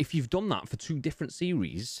feel like if you've done that for two different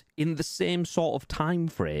series in the same sort of time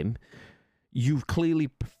frame, you've clearly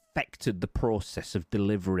perfected the process of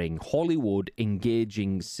delivering Hollywood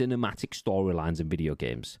engaging cinematic storylines in video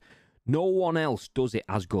games. No one else does it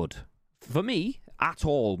as good. For me, at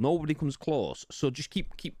all. Nobody comes close. So just keep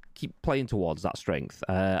playing towards that strength.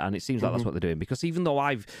 And it seems like that's what they're doing. Because even though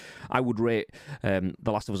I would rate The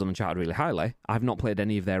Last of Us and Uncharted really highly, I've not played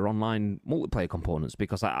any of their online multiplayer components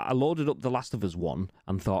because I loaded up The Last of Us 1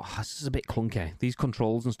 and thought, this is a bit clunky. These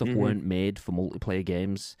controls and stuff weren't made for multiplayer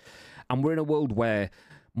games. And we're in a world where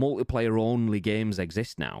multiplayer-only games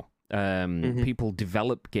exist now. People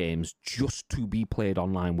develop games just to be played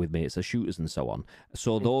online with mates as shooters and so on.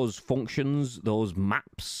 So those functions, those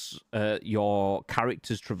maps, your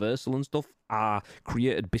character's traversal and stuff are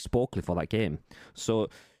created bespokely for that game. So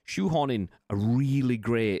shoehorning a really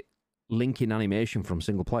great linking animation from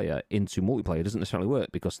single player into multiplayer doesn't necessarily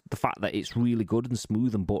work because the fact that it's really good and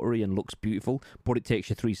smooth and buttery and looks beautiful, but it takes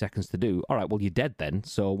you 3 seconds to do. All right, well, you're dead then,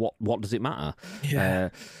 so what does it matter? Yeah.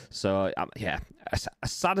 As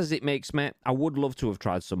sad as it makes me, I would love to have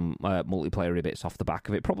tried some multiplayer bits off the back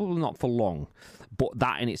of it. Probably not for long, but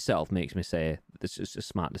that in itself makes me say this is a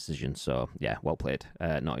smart decision. So, yeah, well played,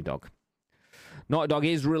 Naughty Dog. Naughty Dog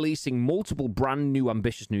is releasing multiple brand new,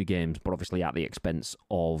 ambitious new games, but obviously at the expense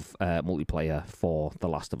of multiplayer for The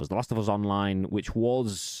Last of Us. The Last of Us Online, which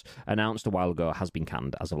was announced a while ago, has been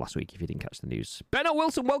canned as of last week, if you didn't catch the news. Benno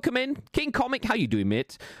Wilson, welcome in. King Comic, how you doing,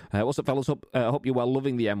 mate? What's up, fellas? Hope you're well.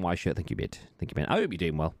 Loving the NY shirt. Thank you, mate. I hope you're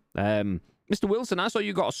doing well. Mr. Wilson, I saw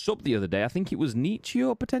you got a sub the other day. I think it was Nietzsche,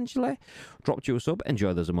 potentially. Dropped you a sub.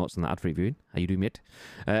 Enjoy those emotes and that ad-free viewing. How you doing, mate?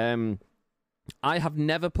 I have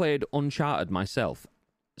never played Uncharted myself.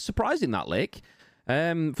 Surprising that, Lake.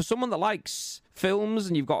 For someone that likes films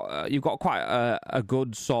and you've got quite a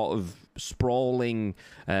good sort of sprawling,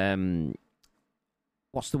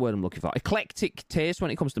 what's the word I'm looking for? Eclectic taste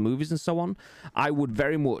when it comes to movies and so on. I would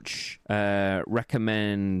very much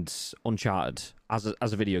recommend Uncharted as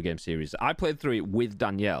a video game series. I played through it with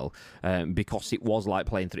Danielle because it was like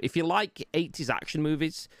playing through. If you like 80s action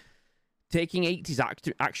movies, taking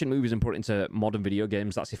 80s action movies and put it into modern video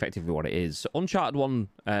games, that's effectively what it is. Uncharted 1,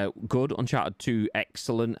 good. Uncharted 2,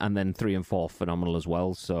 excellent. And then 3 and 4, phenomenal as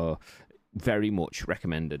well. So, very much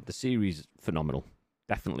recommended. The series, phenomenal.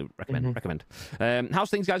 Definitely recommend. How's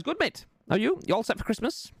things, guys? Good, mate? Are you? You all set for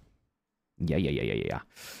Christmas? Yeah.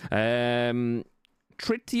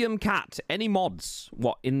 Tritium Cat, any mods?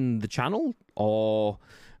 What, in the channel? Or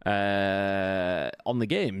on the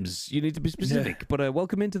games? You need to be specific, but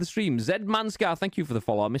welcome into the stream. Zed Manskar, thank you for the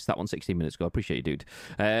follow. I missed that one 16 minutes ago. I appreciate you, dude.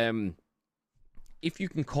 If you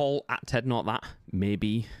can call at Ted not that,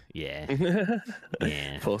 maybe. Yeah.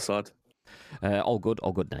 Poor sod. All good,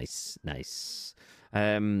 nice.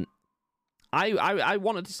 I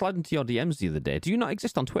wanted to slide into your DMs the other day. Do you not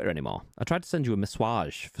exist on Twitter anymore? I tried to send you a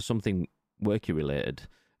message for something worky related,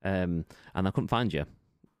 and I couldn't find you,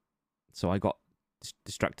 so I got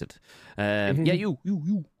distracted. Yeah, you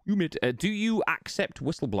mate. Do you accept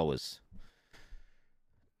whistleblowers?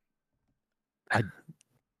 I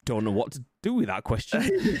don't know what to do with that question.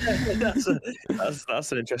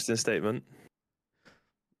 that's an interesting statement.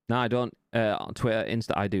 No, I don't. On Twitter,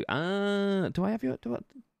 Insta, I do. Do I have your?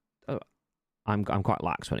 I'm quite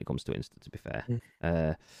lax when it comes to Insta, to be fair.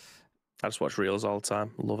 I just watch reels all the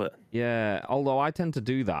time. Love it. Yeah, although I tend to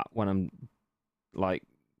do that when I'm like,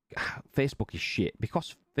 Facebook is shit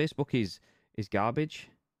because Facebook is garbage.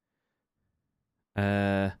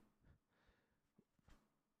 I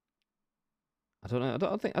don't know. I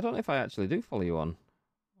don't know if I actually do follow you on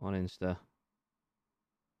Insta.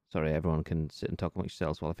 Sorry, everyone can sit and talk amongst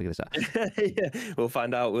yourselves while I figure this out. Yeah, we'll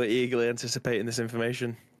find out. We're eagerly anticipating this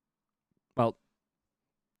information. Well,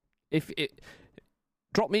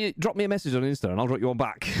 drop me a message on Insta and I'll drop you one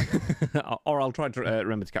back, or I'll try to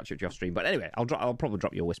remember to catch you at your stream. But anyway, I'll probably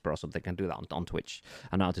drop you a whisper or something. I can do that on Twitch.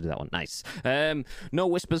 I know how to do that one. Nice. No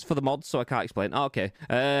whispers for the mods, so I can't explain. Oh, okay.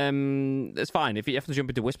 It's fine. If you have to jump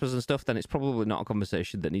into whispers and stuff, then it's probably not a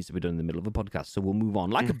conversation that needs to be done in the middle of a podcast. So we'll move on.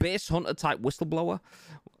 Like a base hunter type whistleblower,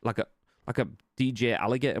 like a DJ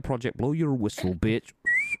Alligator Project. Blow your whistle, bitch.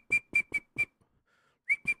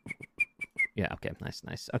 Yeah, okay, nice.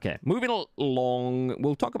 Okay, moving along,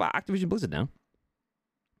 we'll talk about Activision Blizzard now.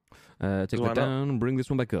 Take that down and bring this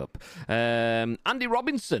one back up. Andy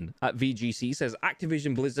Robinson at VGC says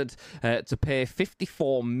Activision Blizzard to pay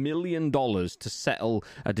 $54 million to settle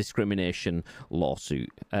a discrimination lawsuit.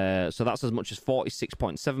 So that's as much as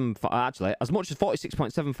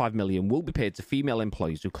 $46.75 million will be paid to female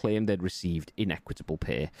employees who claim they'd received inequitable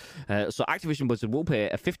pay. So Activision Blizzard will pay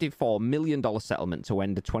a $54 million settlement to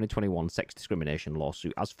end the 2021 sex discrimination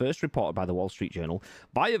lawsuit, as first reported by the Wall Street Journal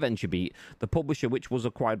via VentureBeat. The publisher, which was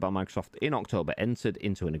acquired by Microsoft in October, entered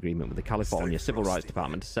into an agreement with the California Civil Rights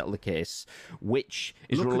Department to settle the case, which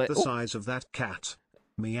is Look at the size of that cat.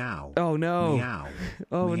 Meow. Oh no. Meow.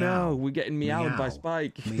 Oh meow. no, we're getting meowed by Meow.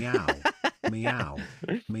 Spike. Meow. Meow.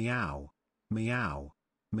 Meow. Meow.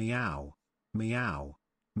 Meow. Meow.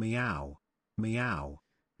 Meow. Meow.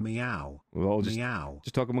 Meow. We're all just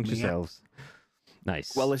talk amongst yourselves.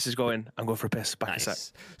 Nice. Well, this is going. I'm going for a piss. Back nice. a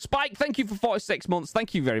sec. Spike, thank you for 46 months.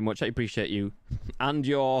 Thank you very much. I appreciate you and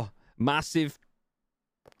your massive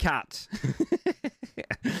cat.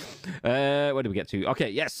 Where do we get to? Okay,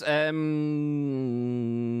 yes.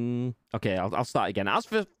 Okay, I'll start again. As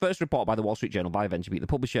for first report by the Wall Street Journal by VentureBeat, the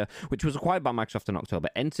publisher, which was acquired by Microsoft in October,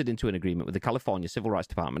 entered into an agreement with the California Civil Rights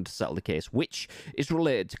Department to settle the case, which is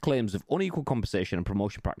related to claims of unequal compensation and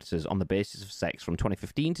promotion practices on the basis of sex from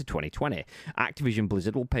 2015 to 2020. Activision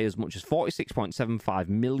Blizzard will pay as much as $46.75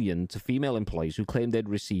 million to female employees who claim they'd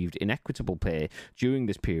received inequitable pay during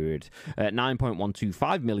this period.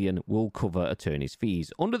 $9.125 million will cover attorneys'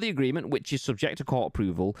 fees. Under the agreement, which is subject to court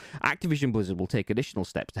approval, Activision Blizzard will take additional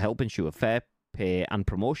steps to help ensure fair pay and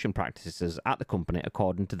promotion practices at the company,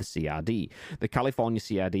 according to the CRD. The California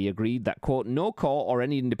CRD agreed that, quote, no court or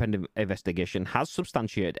any independent investigation has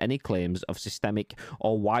substantiated any claims of systemic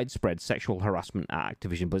or widespread sexual harassment at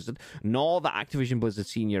Activision Blizzard, nor that Activision Blizzard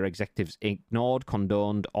senior executives ignored,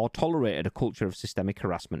 condoned, or tolerated a culture of systemic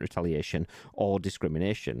harassment, retaliation, or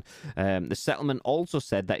discrimination. The settlement also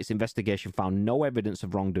said that its investigation found no evidence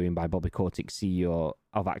of wrongdoing by Bobby Kotick, CEO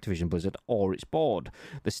of Activision Blizzard, or its board.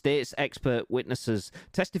 The state's expert witnesses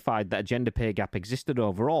testified that a gender pay gap existed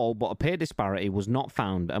overall, but a pay disparity was not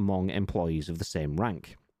found among employees of the same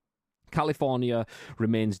rank. California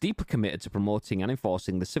remains deeply committed to promoting and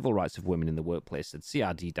enforcing the civil rights of women in the workplace, said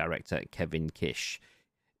CRD Director Kevin Kish.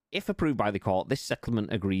 If approved by the court, this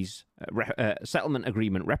settlement agreement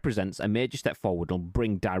represents a major step forward and will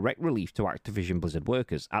bring direct relief to Activision Blizzard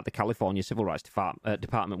workers. At the California Civil Rights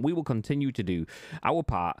Department, we will continue to do our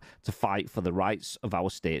part to fight for the rights of our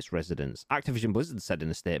state's residents. Activision Blizzard said in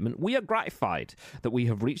a statement, we are gratified that we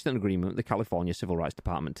have reached an agreement with the California Civil Rights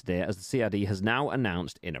Department today, as the CRD has now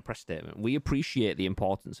announced in a press statement. We appreciate the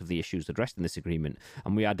importance of the issues addressed in this agreement,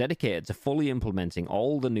 and we are dedicated to fully implementing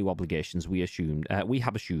all the new obligations we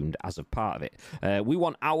have assumed as a part of it. We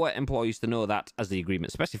want our employees employees to know that, as the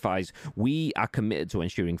agreement specifies, we are committed to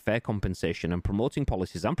ensuring fair compensation and promoting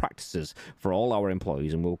policies and practices for all our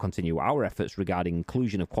employees, and will continue our efforts regarding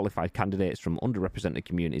inclusion of qualified candidates from underrepresented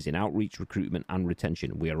communities in outreach, recruitment and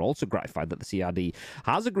retention. We are also gratified that the CRD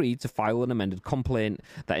has agreed to file an amended complaint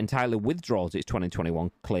that entirely withdraws its 2021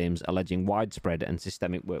 claims alleging widespread and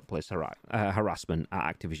systemic workplace harassment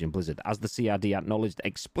at Activision Blizzard. As the CRD acknowledged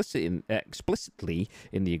explicitly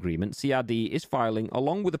in the agreement, CRD is filing,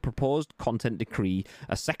 along with a proposed content decree,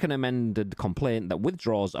 a second amended complaint that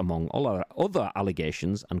withdraws, among all other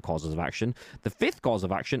allegations and causes of action, the fifth cause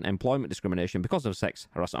of action, employment discrimination because of sex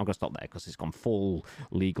harassment. I'm going to stop there because it's gone full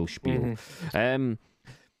legal spiel.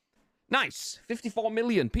 Nice. 54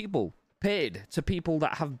 million people paid to people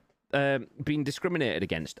that have been discriminated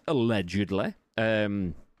against, allegedly.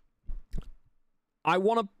 I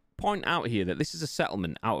want to point out here that this is a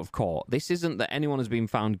settlement out of court. This isn't that anyone has been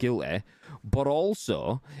found guilty, but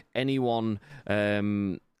also anyone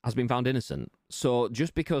has been found innocent. So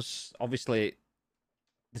just because, obviously,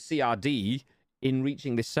 the CRD, in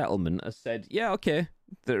reaching this settlement, has said, yeah, okay,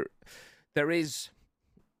 there's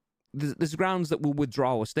grounds that we'll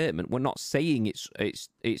withdraw a statement. We're not saying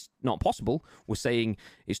it's not possible. We're saying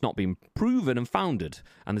it's not been proven and founded,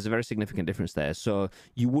 and there's a very significant difference there. So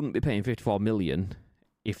you wouldn't be paying 54 million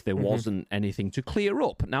if there wasn't anything to clear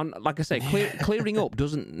up. Now, like I say, clearing up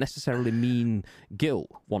doesn't necessarily mean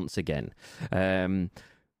guilt, once again.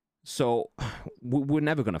 So we're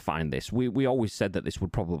never going to find this. We always said that this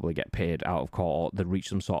would probably get paid out of court, or they'd reach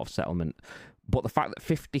some sort of settlement. But the fact that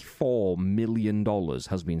 $54 million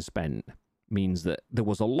has been spent means that there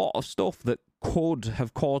was a lot of stuff that could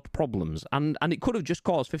have caused problems. And it could have just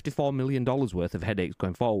caused $54 million worth of headaches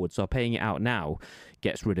going forward. So paying it out now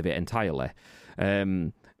gets rid of it entirely.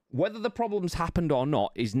 Whether the problems happened or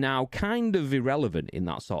not is now kind of irrelevant in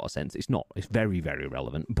that sort of sense. It's not. It's very, very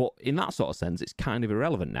relevant. But in that sort of sense, it's kind of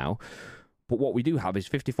irrelevant now. But what we do have is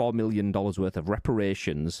 $54 million worth of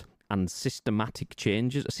reparations and systemic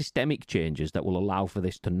changes that will allow for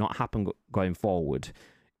this to not happen going forward.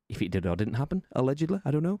 If it did or didn't happen, allegedly,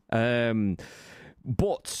 I don't know.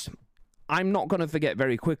 But I'm not going to forget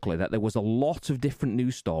very quickly that there was a lot of different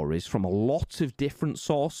news stories from a lot of different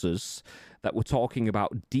sources that were talking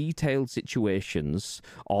about detailed situations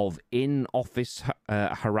of in-office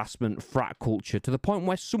harassment, frat culture, to the point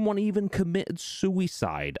where someone even committed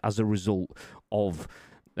suicide as a result of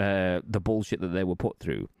the bullshit that they were put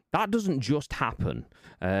through. That doesn't just happen.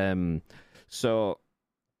 So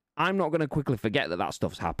I'm not going to quickly forget that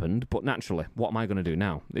stuff's happened, but naturally, what am I going to do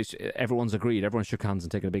now? Everyone's agreed, everyone shook hands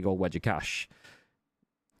and taken a big old wedge of cash.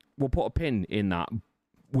 We'll put a pin in that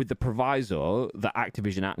with the proviso that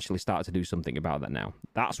Activision actually started to do something about that now.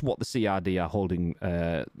 That's what the CRD are holding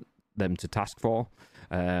them to task for,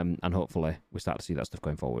 and hopefully we start to see that stuff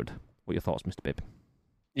going forward. What are your thoughts, Mr. Bibb?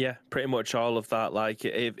 Yeah, pretty much all of that. Like,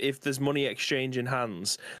 if there's money exchange in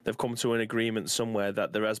hands, they've come to an agreement somewhere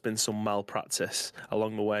that there has been some malpractice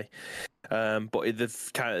along the way. But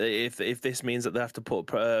if this means that they have to put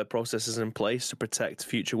processes in place to protect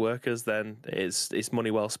future workers, then it's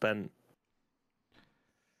money well spent.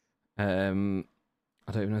 I don't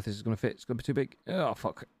even know if this is going to fit. It's going to be too big. Oh,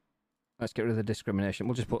 fuck. Let's get rid of the discrimination.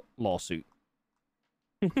 We'll just put lawsuit.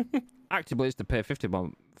 Actively is to pay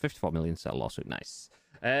 54 million to settle lawsuit. Nice.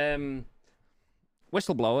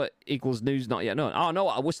 Whistleblower equals news not yet known. Oh, I know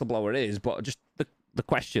what a whistleblower is, but just the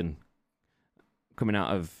question coming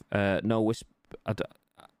out of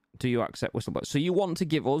do you accept whistleblower? So you want to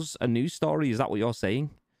give us a news story? Is that what you're saying?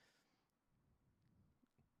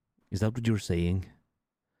 Is that what you're saying?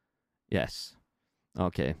 Yes.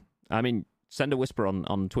 Okay. I mean, send a whisper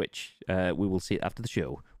on Twitch. We will see it after the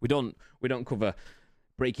show. We don't cover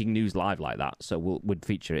breaking news live like that, so we'd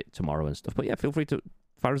feature it tomorrow and stuff. But yeah, feel free to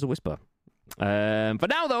fire us a whisper. For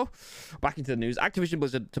now, though, back into the news. Activision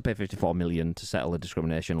Blizzard to pay $54 million to settle a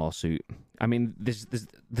discrimination lawsuit. I mean, there's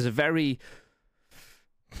a very,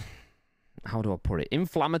 how do I put it,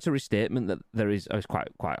 inflammatory statement that there is. Oh, it's quite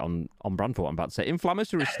on brand for what I'm about to say.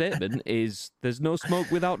 Inflammatory statement is there's no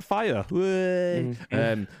smoke without fire.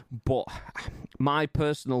 But my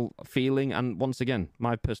personal feeling, and once again,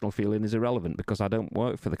 my personal feeling is irrelevant because I don't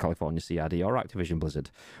work for the California CRD or Activision Blizzard.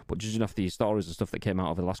 But judging off these stories and stuff that came out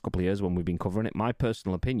over the last couple of years when we've been covering it, my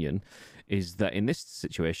personal opinion is that in this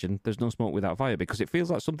situation, there's no smoke without fire because it feels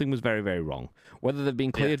like something was very, very wrong. Whether they've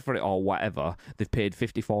been cleared for it or whatever, they've paid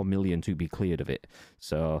 $54 million to be cleared of it.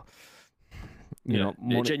 So, you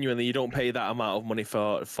know, genuinely, you don't pay that amount of money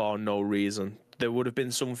for no reason. there would have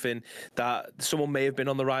been something that someone may have been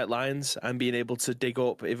on the right lines and being able to dig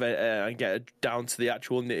up and get down to the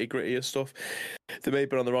actual nitty gritty of stuff. They may have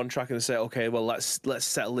been on the wrong track and say, okay, well, let's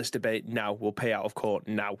settle this debate now. We'll pay out of court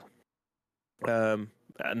now.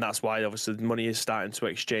 And that's why obviously the money is starting to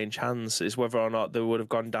exchange hands, is whether or not they would have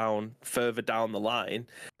gone down further down the line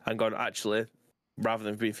and gone, actually, rather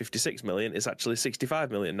than being 56 million, it's actually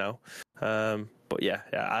 65 million now. But yeah,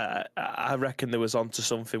 I reckon there was onto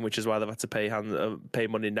something, which is why they've had to pay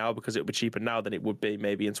money now, because it'll be cheaper now than it would be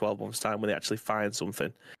maybe in 12 months' time when they actually find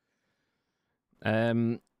something.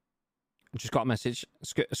 Just got a message.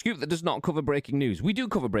 Scoop that does not cover breaking news. We do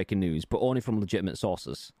cover breaking news, but only from legitimate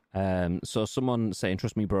sources. So someone saying,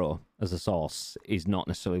 trust me, bro, as a source is not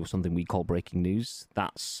necessarily something we call breaking news.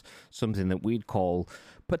 That's something that we'd call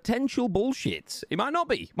potential bullshit. It might not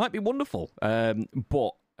be. It might be wonderful.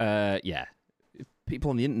 But yeah,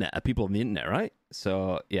 people on the internet are people on the internet, right?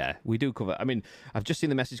 So yeah, we do cover. I mean, I've just seen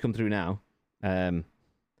the message come through now. I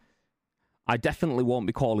definitely won't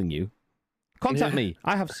be calling you. Contact me.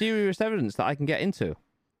 I have serious evidence that I can get into.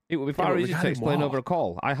 It would be far easier to explain over a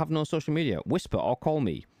call. I have no social media. Whisper or call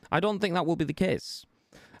me. I don't think that will be the case.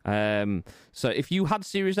 So if you had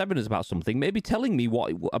serious evidence about something, maybe telling me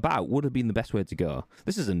what about would have been the best way to go.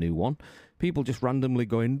 This is a new one. People just randomly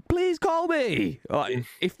going, please call me.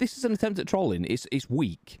 If this is an attempt at trolling, it's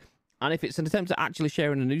weak. And if it's an attempt at actually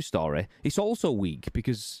sharing a news story, it's also weak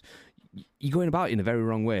because you're going about it in a very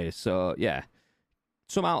wrong way. So yeah.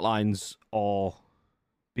 Some outlines or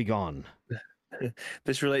be gone.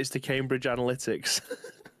 This relates to Cambridge Analytics.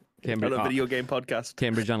 Cambridge, a video game podcast.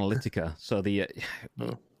 Cambridge Analytica. So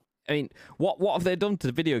I mean, what have they done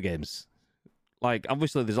to video games? Like,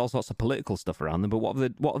 obviously, there's all sorts of political stuff around them, but what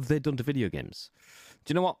have they done to video games?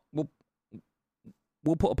 Do you know what?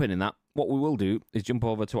 We'll put a pin in that. What we will do is jump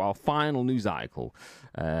over to our final news article,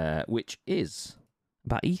 which is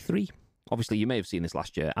about E3. Obviously, you may have seen this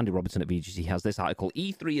last year. Andy Robertson at VGC has this article.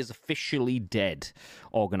 E3 is officially dead,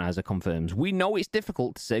 organizer confirms. We know it's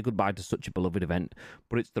difficult to say goodbye to such a beloved event,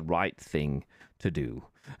 but it's the right thing to do.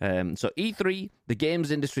 So E3, the games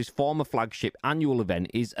industry's former flagship annual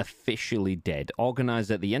event, is officially dead.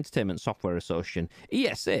 Organizer the Entertainment Software Association,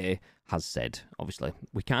 ESA, has said. Obviously,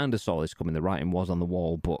 we kind of saw this coming. The writing was on the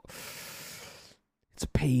wall, but it's a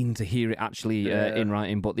pain to hear it actually in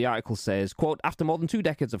writing, but the article says, quote, after more than 2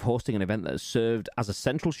 decades of hosting an event that has served as a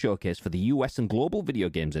central showcase for the US and global video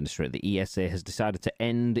games industry, the ESA has decided to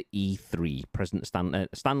end E3, President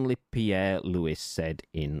Stanley Pierre-Louis said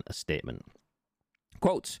in a statement.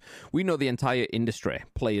 Quote, we know the entire industry,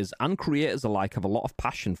 players and creators alike have a lot of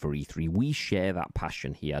passion for E3. We share that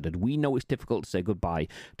passion, he added. We know it's difficult to say goodbye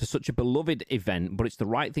to such a beloved event, but it's the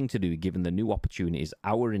right thing to do given the new opportunities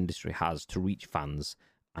our industry has to reach fans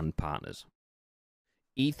and partners.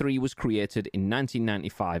 E3 was created in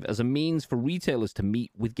 1995 as a means for retailers to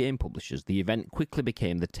meet with game publishers. The event quickly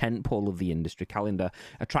became the tentpole of the industry calendar,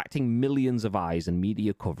 attracting millions of eyes and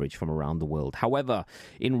media coverage from around the world. However,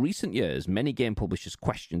 in recent years, many game publishers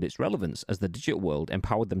questioned its relevance as the digital world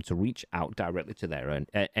empowered them to reach out directly to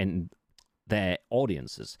their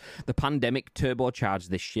audiences. The pandemic turbocharged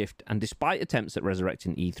this shift, and despite attempts at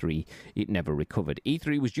resurrecting E3, it never recovered.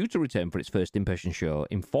 E3 was due to return for its first in-person show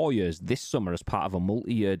in 4 years this summer as part of a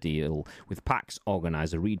multi-year deal with PAX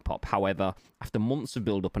organizer ReedPop. However, after months of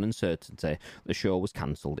build-up and uncertainty, the show was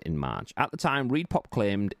cancelled in March. At the time, ReedPop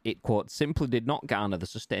claimed it, quote, simply did not garner the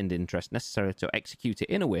sustained interest necessary to execute it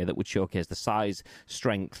in a way that would showcase the size,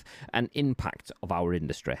 strength, and impact of our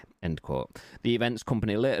industry, end quote. The event's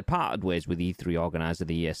company later parted ways with E3 organizer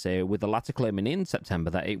the ESA, with the latter claiming in September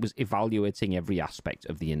that it was evaluating every aspect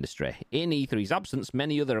of the industry. In E3's absence,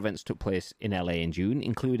 many other events took place in LA in June,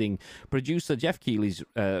 including producer Jeff Keighley's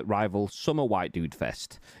rival Summer White Dude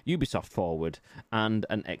Fest, Ubisoft Forward, and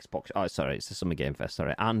an Xbox... Oh, sorry, it's the Summer Game Fest,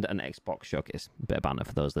 sorry, and an Xbox Showcase. Bit of banner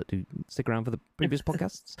for those that do stick around for the previous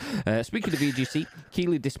podcasts. Speaking of VGC,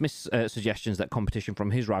 Keighley dismissed suggestions that competition from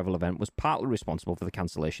his rival event was partly responsible for the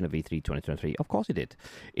cancellation of E3 2023. Of course he did.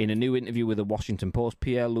 In a new interview with the Washington Post,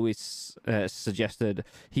 Pierre-Louis suggested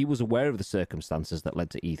he was aware of the circumstances that led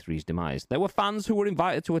to E3's demise. There were fans who were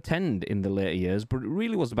invited to attend in the later years, but it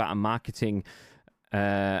really was about a marketing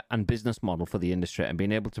and business model for the industry and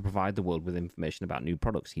being able to provide the world with information about new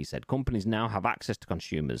products, he said. Companies now have access to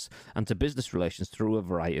consumers and to business relations through a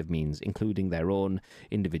variety of means, including their own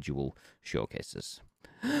individual showcases.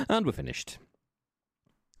 And we're finished.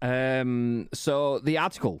 So the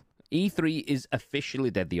article, E3 is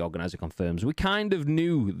officially dead, the organizer confirms. We kind of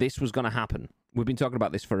knew this was going to happen. We've been talking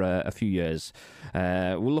about this for a few years.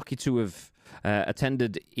 We're lucky to have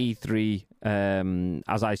attended E3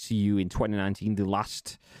 as ICU in 2019, the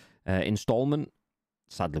last installment.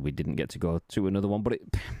 Sadly, we didn't get to go to another one, but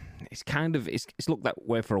it's looked that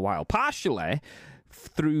way for a while. Partially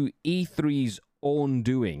through E3's own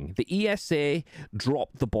doing. The ESA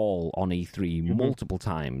dropped the ball on E3 multiple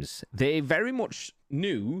times. They very much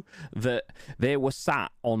knew that they were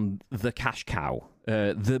sat on the cash cow,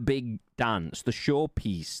 the big dance, the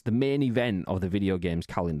showpiece, the main event of the video games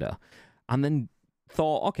calendar, and then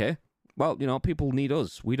thought, okay, well, people need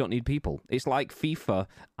us. We don't need people. It's like FIFA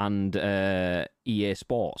and EA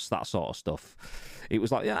Sports, that sort of stuff. It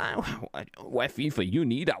was like, yeah, we're FIFA. You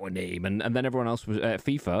need our name. And then everyone else was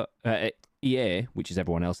FIFA, EA, which is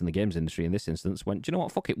everyone else in the games industry in this instance, went, do you know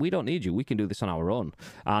what? Fuck it. We don't need you. We can do this on our own.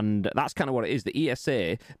 And that's kind of what it is. The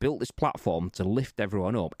ESA built this platform to lift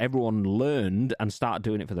everyone up. Everyone learned and started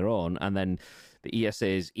doing it for their own. And then the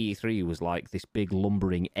ESA's E3 was like this big,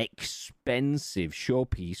 lumbering, expensive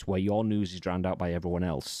showpiece where your news is drowned out by everyone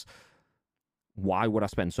else. Why would I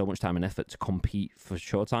spend so much time and effort to compete for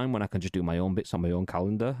showtime when I can just do my own bits on my own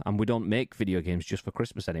calendar? And we don't make video games just for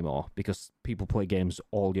Christmas anymore because people play games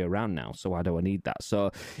all year round now, so why do I need that?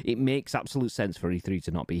 So it makes absolute sense for E3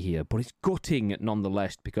 to not be here, but it's gutting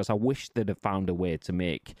nonetheless because I wish they'd have found a way to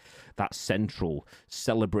make that central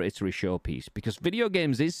celebratory showpiece, because video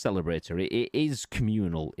games is celebratory, it is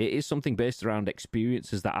communal, it is something based around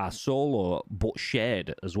experiences that are solo but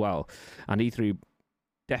shared as well. And E3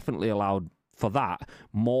 definitely allowed for that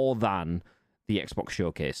more than the Xbox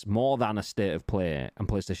Showcase, more than a State of Play and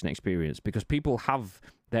PlayStation Experience, because people have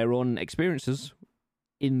their own experiences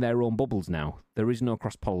in their own bubbles now. There is no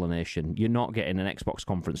cross-pollination. You're not getting an Xbox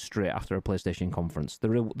conference straight after a PlayStation conference.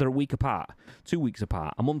 They're a week apart, 2 weeks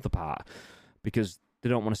apart, a month apart, because they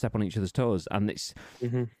don't want to step on each other's toes. And it's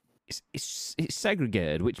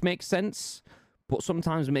segregated, which makes sense. But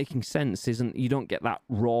sometimes making sense isn't, you don't get that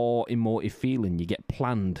raw, emotive feeling. You get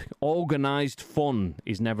planned. Organised fun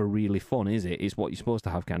is never really fun, is it? It's what you're supposed to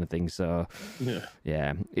have kind of thing. So,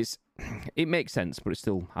 yeah it makes sense, but it's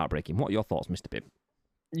still heartbreaking. What are your thoughts, Mr. Bibb?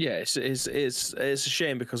 Yeah, it's a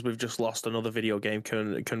shame because we've just lost another video game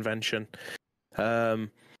convention. But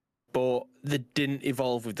they didn't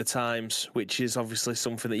evolve with the times, which is obviously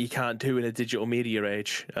something that you can't do in a digital media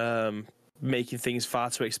age. Making things far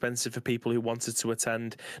too expensive for people who wanted to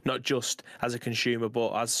attend, not just as a consumer,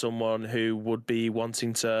 but as someone who would be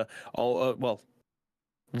wanting to,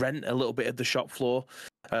 rent a little bit of the shop floor.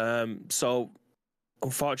 So,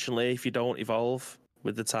 unfortunately, if you don't evolve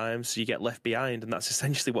with the times, you get left behind, and that's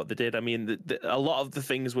essentially what they did. I mean, a lot of the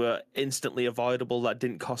things were instantly avoidable that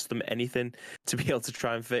didn't cost them anything to be able to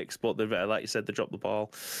try and fix, but like you said, they dropped the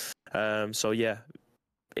ball. So, yeah,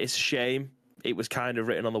 it's a shame. It was kind of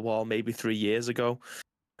written on the wall maybe 3 years ago.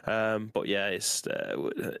 But yeah, it's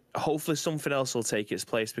hopefully something else will take its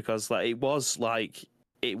place, because it was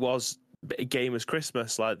a Gamers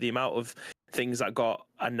Christmas. Like the amount of things that got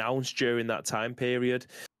announced during that time period,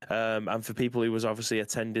 and for people who was obviously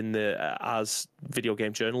attending as video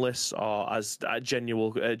game journalists or as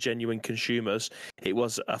genuine consumers, it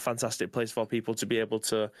was a fantastic place for people to be able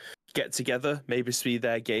to get together, maybe see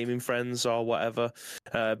their gaming friends or whatever.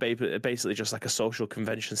 Basically just like a social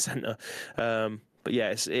convention center. But yeah,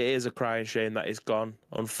 it is a crying shame that it's gone.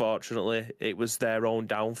 Unfortunately, it was their own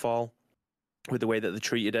downfall with the way that they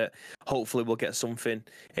treated it. Hopefully we'll get something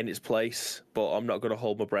in its place, but I'm not going to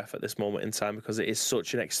hold my breath at this moment in time because it is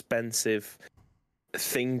such an expensive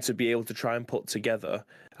thing to be able to try and put together.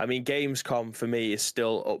 I mean, Gamescom for me is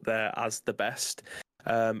still up there as the best,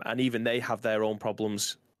 and even they have their own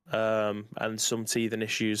problems and some teething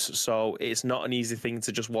issues. So it's not an easy thing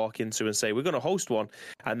to just walk into and say, we're going to host one,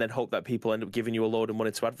 and then hope that people end up giving you a load of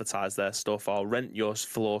money to advertise their stuff or rent your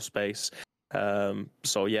floor space.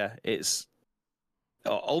 So yeah, it's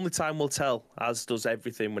only time will tell, as does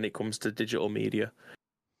everything when it comes to digital media.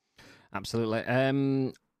 Absolutely.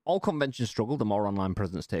 All conventions struggle, the more online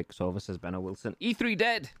presence takes over, says Benno Wilson. E3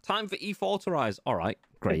 dead. Time for E4 to rise. All right,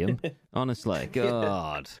 Graham. Honestly,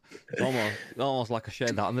 God. It's almost like I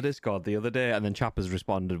shared that on the Discord the other day, and then Chappers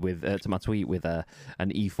responded with to my tweet with an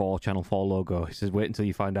E4 Channel 4 logo. He says, wait until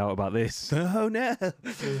you find out about this. Oh, no.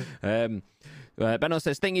 Benno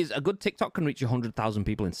says, thing is, a good TikTok can reach 100,000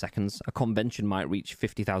 people in seconds. A convention might reach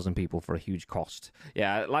 50,000 people for a huge cost.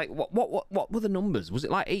 Yeah, like, what were the numbers? Was it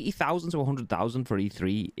like 80,000 to 100,000 for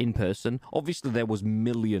E3 in person? Obviously, there was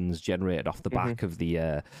millions generated off the back of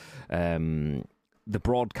the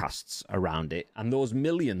broadcasts around it, and those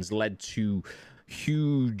millions led to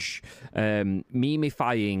huge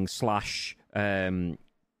memifying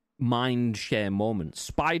 / mind share moments.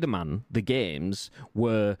 Spider-Man, the games,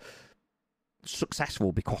 were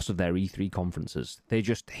successful because of their E3 conferences. They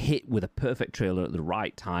just hit with a perfect trailer at the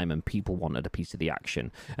right time, and people wanted a piece of the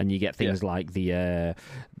action. And you get things like the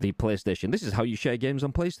PlayStation. This is how you share games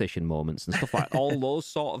on PlayStation moments and stuff like all those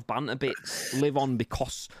sort of banter bits live on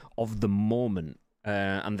because of the moment.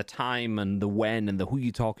 And the time and the when and the who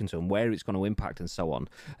you're talking to and where it's going to impact and so on.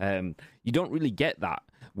 You don't really get that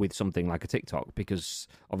with something like a TikTok because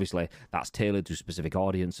obviously that's tailored to a specific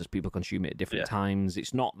audience as people consume it at different times.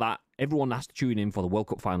 It's not that everyone has to tune in for the World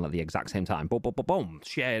Cup final at the exact same time. Boom, boom, boom, boom,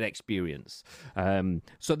 shared experience.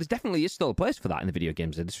 So there's definitely is still a place for that in the video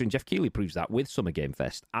games industry, and Jeff Keighley proves that with Summer Game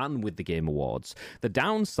Fest and with the Game Awards. The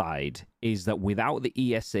downside is that without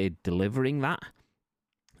the ESA delivering that,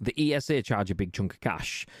 the ESA charge a big chunk of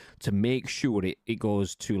cash to make sure it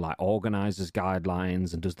goes to like organisers'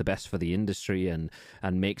 guidelines and does the best for the industry and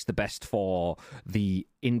makes the best for the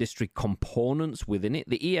industry components within it.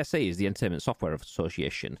 The ESA is the Entertainment Software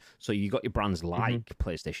Association. So you got your brands like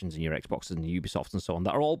PlayStations and your Xboxes and Ubisofts and so on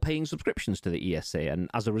that are all paying subscriptions to the ESA. And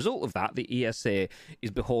as a result of that, the ESA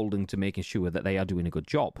is beholden to making sure that they are doing a good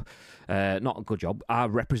job. Not a good job, are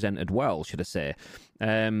represented well, should I say.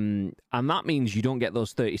 And that means you don't get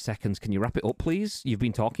those 30 seconds. Can you wrap it up, please? You've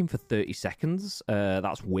been talking for 30 seconds.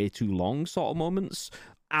 That's way too long sort of moments,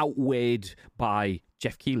 outweighed by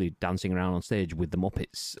Jeff Keighley dancing around on stage with the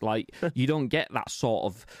Muppets. Like, you don't get that sort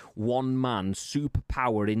of one-man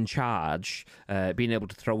superpower in charge, being able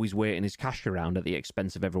to throw his weight and his cash around at the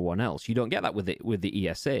expense of everyone else. You don't get that with the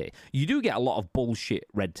ESA. You do get a lot of bullshit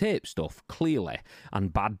red tape stuff, clearly,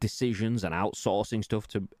 and bad decisions and outsourcing stuff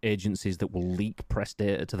to agencies that will leak press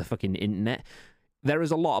data to the fucking internet. There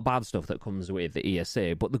is a lot of bad stuff that comes with the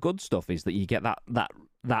ESA, but the good stuff is that you get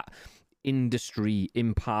that industry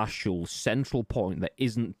impartial central point that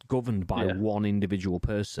isn't governed by one individual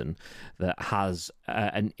person that has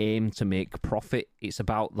an aim to make profit. It's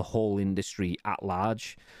about the whole industry at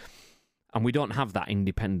large. And we don't have that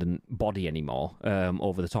independent body anymore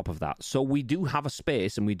over the top of that. So we do have a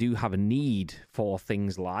space and we do have a need for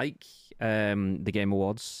things like the Game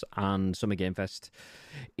Awards and Summer Game Fest.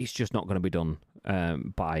 It's just not going to be done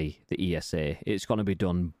by the ESA. It's going to be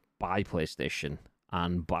done by PlayStation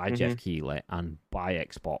and by Jeff Keighley and by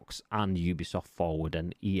Xbox and Ubisoft Forward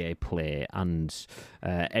and EA Play and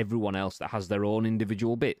everyone else that has their own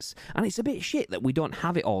individual bits. And it's a bit shit that we don't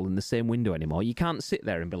have it all in the same window anymore. You can't sit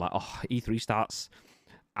there and be like, oh, E3 starts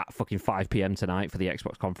at fucking 5 p.m. tonight for the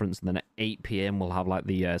Xbox conference, and then at 8 p.m. we'll have like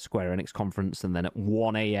the Square Enix conference, and then at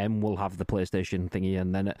 1 a.m. we'll have the PlayStation thingy,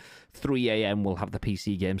 and then at 3 a.m. we'll have the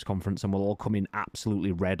PC games conference, and we'll all come in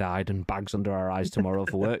absolutely red-eyed and bags under our eyes tomorrow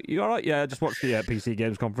for work. You all right? Yeah, just watch the PC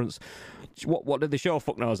games conference. What did they show?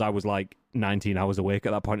 Fuck knows. I was like 19 hours awake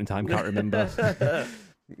at that point in time. Can't remember.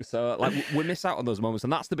 So, like, we miss out on those moments,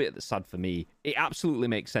 and that's the bit that's sad for me. It absolutely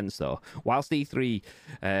makes sense, though. Whilst E3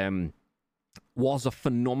 was a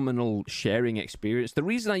phenomenal sharing experience, the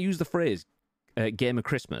reason I use the phrase Game of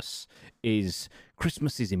Christmas is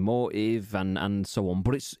Christmas is emotive and so on,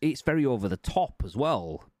 but it's very over the top as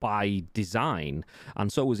well by design,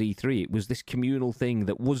 and so was E3. It was this communal thing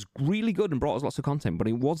that was really good and brought us lots of content, but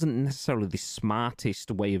it wasn't necessarily the smartest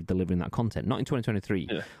way of delivering that content. Not in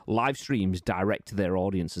 2023. Live streams direct to their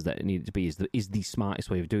audiences that it needed to be is the smartest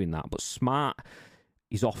way of doing that, but smart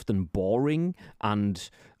is often boring, and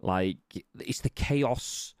like it's the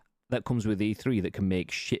chaos that comes with E3 that can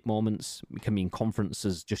make shit moments. It can mean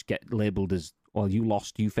conferences just get labelled as, well, you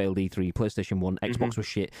lost, you failed E3, PlayStation won, Xbox was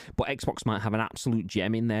shit, but Xbox might have an absolute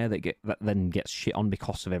gem in there that then gets shit on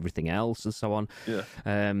because of everything else and so on.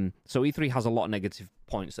 So E3 has a lot of negative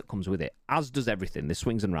points that comes with it, as does everything. There's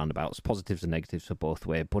swings and roundabouts, positives and negatives for both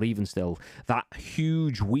ways, but even still, that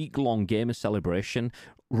huge week-long gamer celebration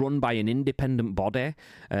run by an independent body,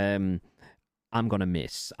 I'm going to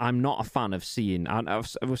miss. I'm not a fan of seeing, and I've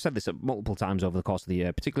said this multiple times over the course of the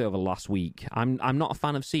year, particularly over the last week, I'm not a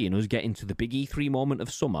fan of seeing us get into the big E3 moment of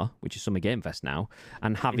summer, which is Summer Game Fest now,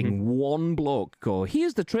 and having one bloke go,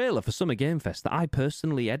 here's the trailer for Summer Game Fest that I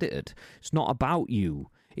personally edited. It's not about you.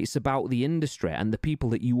 It's about the industry and the people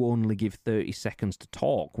that you only give 30 seconds to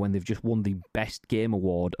talk when they've just won the best game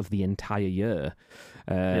award of the entire year.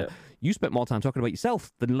 You spent more time talking about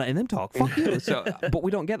yourself than letting them talk. Fuck you. So, but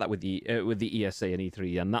we don't get that with the ESA and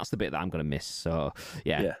E3, and that's the bit that I'm going to miss. So,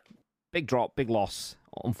 yeah. Big drop, big loss.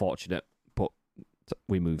 Unfortunate, but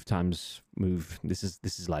we move. Times move. This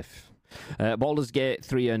is life. Baldur's Gate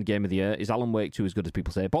 3 earned Game of the Year. Is Alan Wake 2 as good as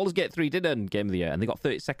people say? Baldur's Gate 3 did earn Game of the Year, and they got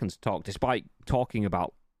 30 seconds to talk, despite talking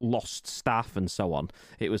about lost staff and so on.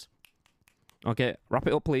 It was, okay, wrap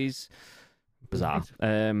it up, please. Bizarre.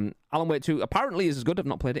 Alan Wake 2 apparently is as good. I've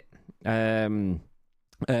not played it.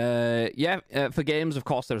 For games, of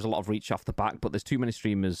course, there's a lot of reach off the back, but there's too many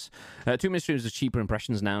streamers. Too many streamers with cheaper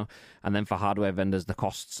impressions now, and then for hardware vendors, the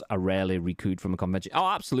costs are rarely recouped from a convention. Oh,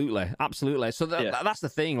 absolutely. So that's the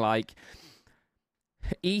thing. Like,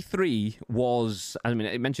 E3 was, I mean,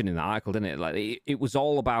 it mentioned in that article, didn't it? Like, it was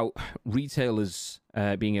all about retailers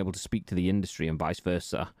being able to speak to the industry and vice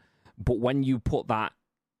versa. But when you put that,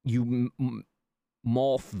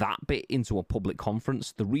 morph that bit into a public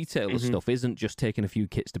conference, the retailer stuff isn't just taking a few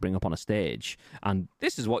kits to bring up on a stage and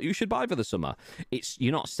this is what you should buy for the summer.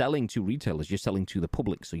 You're not selling to retailers, you're selling to the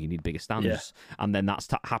public, so you need bigger stands. And then that's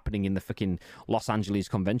happening in the fucking Los Angeles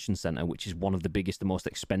Convention Center, which is one of the biggest and most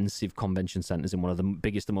expensive convention centers in one of the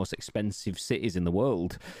biggest and most expensive cities in the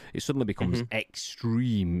world. It suddenly becomes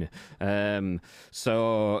extreme.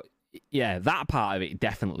 So yeah, that part of it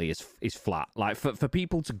definitely is flat. Like, for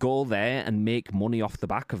people to go there and make money off the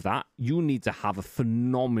back of that, you need to have a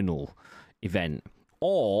phenomenal event,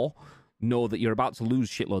 or know that you're about to lose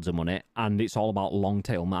shitloads of money and it's all about long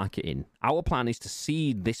tail marketing. Our plan is to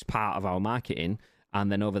seed this part of our marketing, and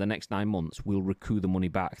then over the next 9 months we'll recoup the money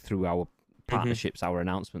back through our partnerships, our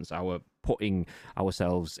announcements, our putting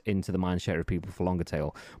ourselves into the mindshare of people for longer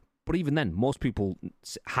tail. But even then, most people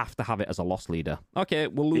have to have it as a loss leader. Okay,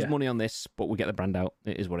 we'll lose money on this, but we get the brand out.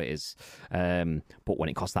 It is what it is. But when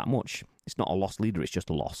it costs that much, it's not a loss leader, it's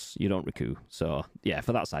just a loss. You don't recoup. So, yeah,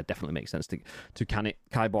 for that side, definitely makes sense to can it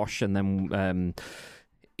kibosh. And then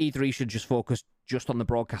E3 should just focus just on the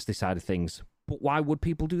broadcasting side of things. But why would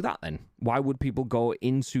people do that then? Why would people go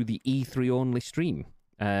into the E3 only stream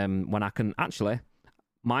when I can actually,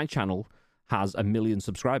 my channel has 1 million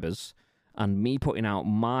subscribers, and me putting out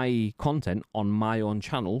my content on my own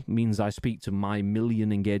channel means I speak to my 1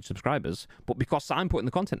 million engaged subscribers. But because I'm putting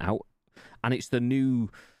the content out and it's the new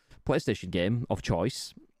PlayStation game of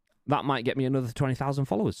choice, that might get me another 20,000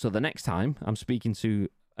 followers. So the next time I'm speaking to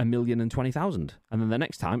 1,020,000, and then the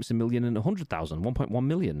next time it's 1,100,000, 1.1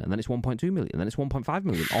 million, and then it's 1.2 million, and then it's 1.5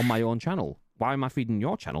 million on my own channel. Why am I feeding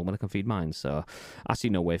your channel when I can feed mine? So I see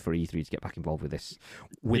no way for E3 to get back involved with this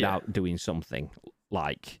without doing something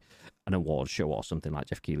like an award show or something like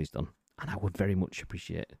Jeff Keighley's done. And I would very much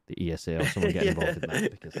appreciate the ESA or someone getting involved in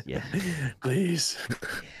that, because please.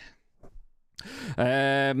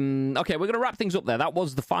 Okay, we're going to wrap things up there. That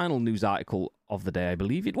was the final news article of the day, I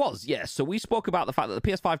believe it was. Yes, so we spoke about the fact that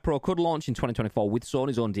the PS5 Pro could launch in 2024 with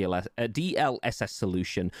Sony's own DLSS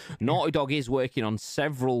solution. Naughty Dog is working on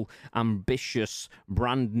several ambitious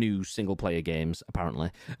brand new single-player games,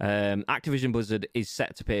 apparently. Activision Blizzard is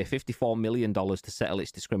set to pay $54 million to settle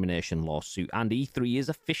its discrimination lawsuit, and E3 is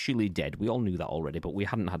officially dead. We all knew that already, but we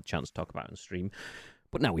hadn't had a chance to talk about it on stream.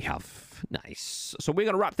 But now we have. Nice. So we're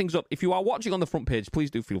going to wrap things up. If you are watching on the front page,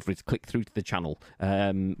 please do feel free to click through to the channel,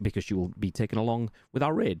 because you will be taken along with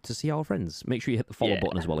our raid to see our friends. Make sure you hit the follow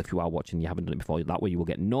button as well if you are watching and you haven't done it before. That way you will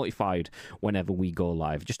get notified whenever we go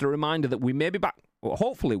live. Just a reminder that we may be back, or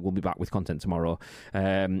hopefully we'll be back with content tomorrow,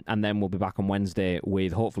 and then we'll be back on Wednesday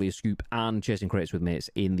with hopefully a scoop and Chasing Crates with Mates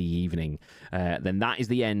in the evening. Then that is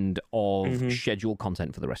the end of scheduled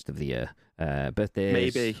content for the rest of the year. Birthdays.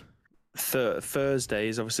 Maybe. Thursday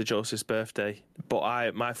is obviously Joseph's birthday,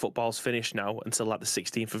 but my football's finished now until like the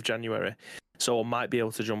 16th of January, so I might be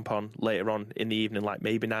able to jump on later on in the evening, like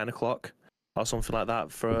maybe 9 o'clock or something like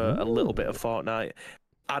that, for a little bit of Fortnite.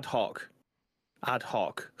 Ad hoc.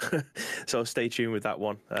 So stay tuned with that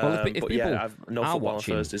one. Well, if but yeah, I've no football on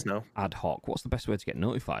Thursdays now. Ad hoc. What's the best way to get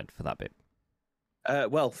notified for that bit?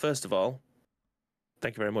 Well, first of all,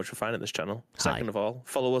 thank you very much for finding this channel. Second of all,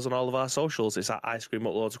 follow us on all of our socials. It's at Ice Cream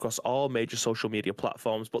Uploads across all major social media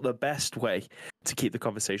platforms. But the best way to keep the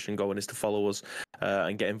conversation going is to follow us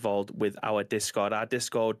and get involved with our Discord. Our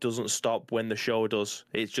Discord doesn't stop when the show does.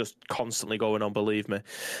 It's just constantly going on, believe me.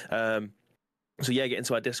 So yeah, get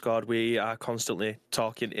into our Discord. We are constantly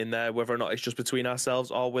talking in there, whether or not it's just between ourselves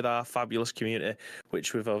or with our fabulous community,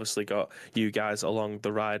 which we've obviously got you guys along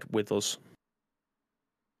the ride with us.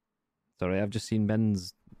 Sorry, I've just seen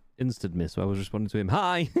Ben's instant miss, so I was responding to him.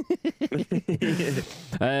 Hi!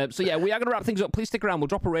 So yeah, we are going to wrap things up. Please stick around. We'll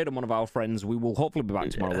drop a raid on one of our friends. We will hopefully be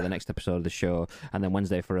back tomorrow with the next episode of the show, and then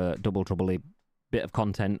Wednesday for a double trouble bit of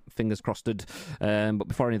content. Fingers crossed. But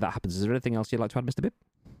before any of that happens, is there anything else you'd like to add, Mr. Bibb?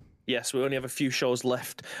 Yes, we only have a few shows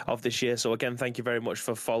left of this year. So again, thank you very much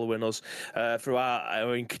for following us through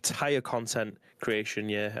our entire content creation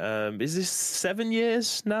year. Is this 7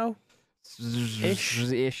 years now?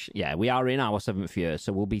 Ish. Yeah, we are in our 7th year,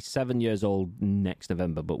 so we'll be 7 years old next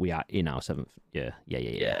November, but we are in our 7th year.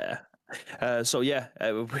 Yeah. So yeah,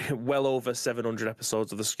 well over 700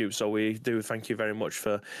 episodes of The Scoop, so we do thank you very much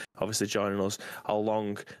for obviously joining us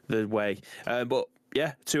along the way. But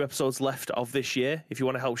yeah, 2 episodes left of this year. If you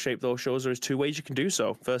want to help shape those shows, there is 2 ways you can do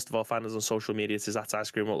so. First of all, find us on social media. It is at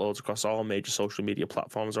Ice Cream Uploads across all major social media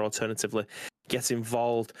platforms, or alternatively, get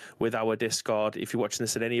involved with our Discord. If you're watching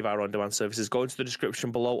this at any of our on-demand services, go into the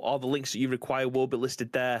description below. All the links that you require will be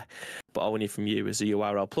listed there. But all we need from you is a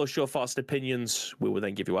URL plus your thoughts and opinions. We will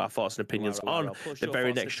then give you our thoughts and opinions on the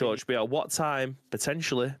very next show. It should be at what time?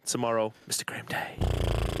 Potentially tomorrow, Mr. Graham Day.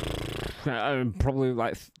 Probably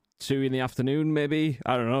like 2 in the afternoon, maybe.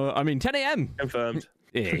 I don't know. I mean, 10 a.m. Confirmed.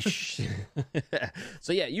 Ish.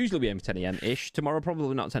 So yeah, usually we aim for 10 a.m. ish. Tomorrow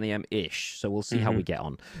probably not 10 a.m. ish. So we'll see how we get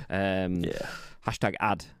on. Hashtag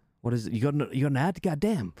ad. What is it? You got an ad?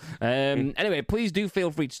 Goddamn. Anyway, please do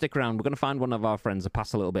feel free to stick around. We're going to find one of our friends to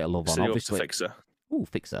pass a little bit of love on. Obviously, Fixer. Ooh,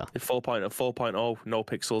 Fixer. 4.0, no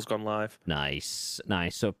pixels gone live. Nice.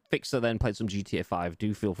 So Fixer then played some GTA 5.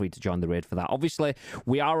 Do feel free to join the raid for that. Obviously,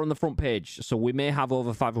 we are on the front page, so we may have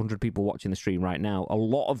over 500 people watching the stream right now. A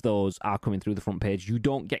lot of those are coming through the front page. You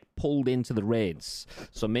don't get pulled into the raids.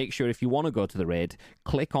 So make sure if you want to go to the raid,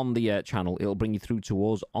 click on the channel. It'll bring you through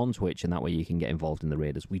to us on Twitch, and that way you can get involved in the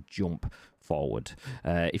raid as we jump forward.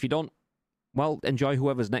 If you don't, well, enjoy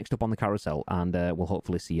whoever's next up on the carousel, and we'll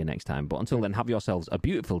hopefully see you next time. But until then, have yourselves a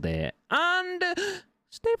beautiful day, and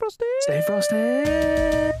stay frosty! Stay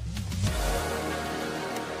frosty!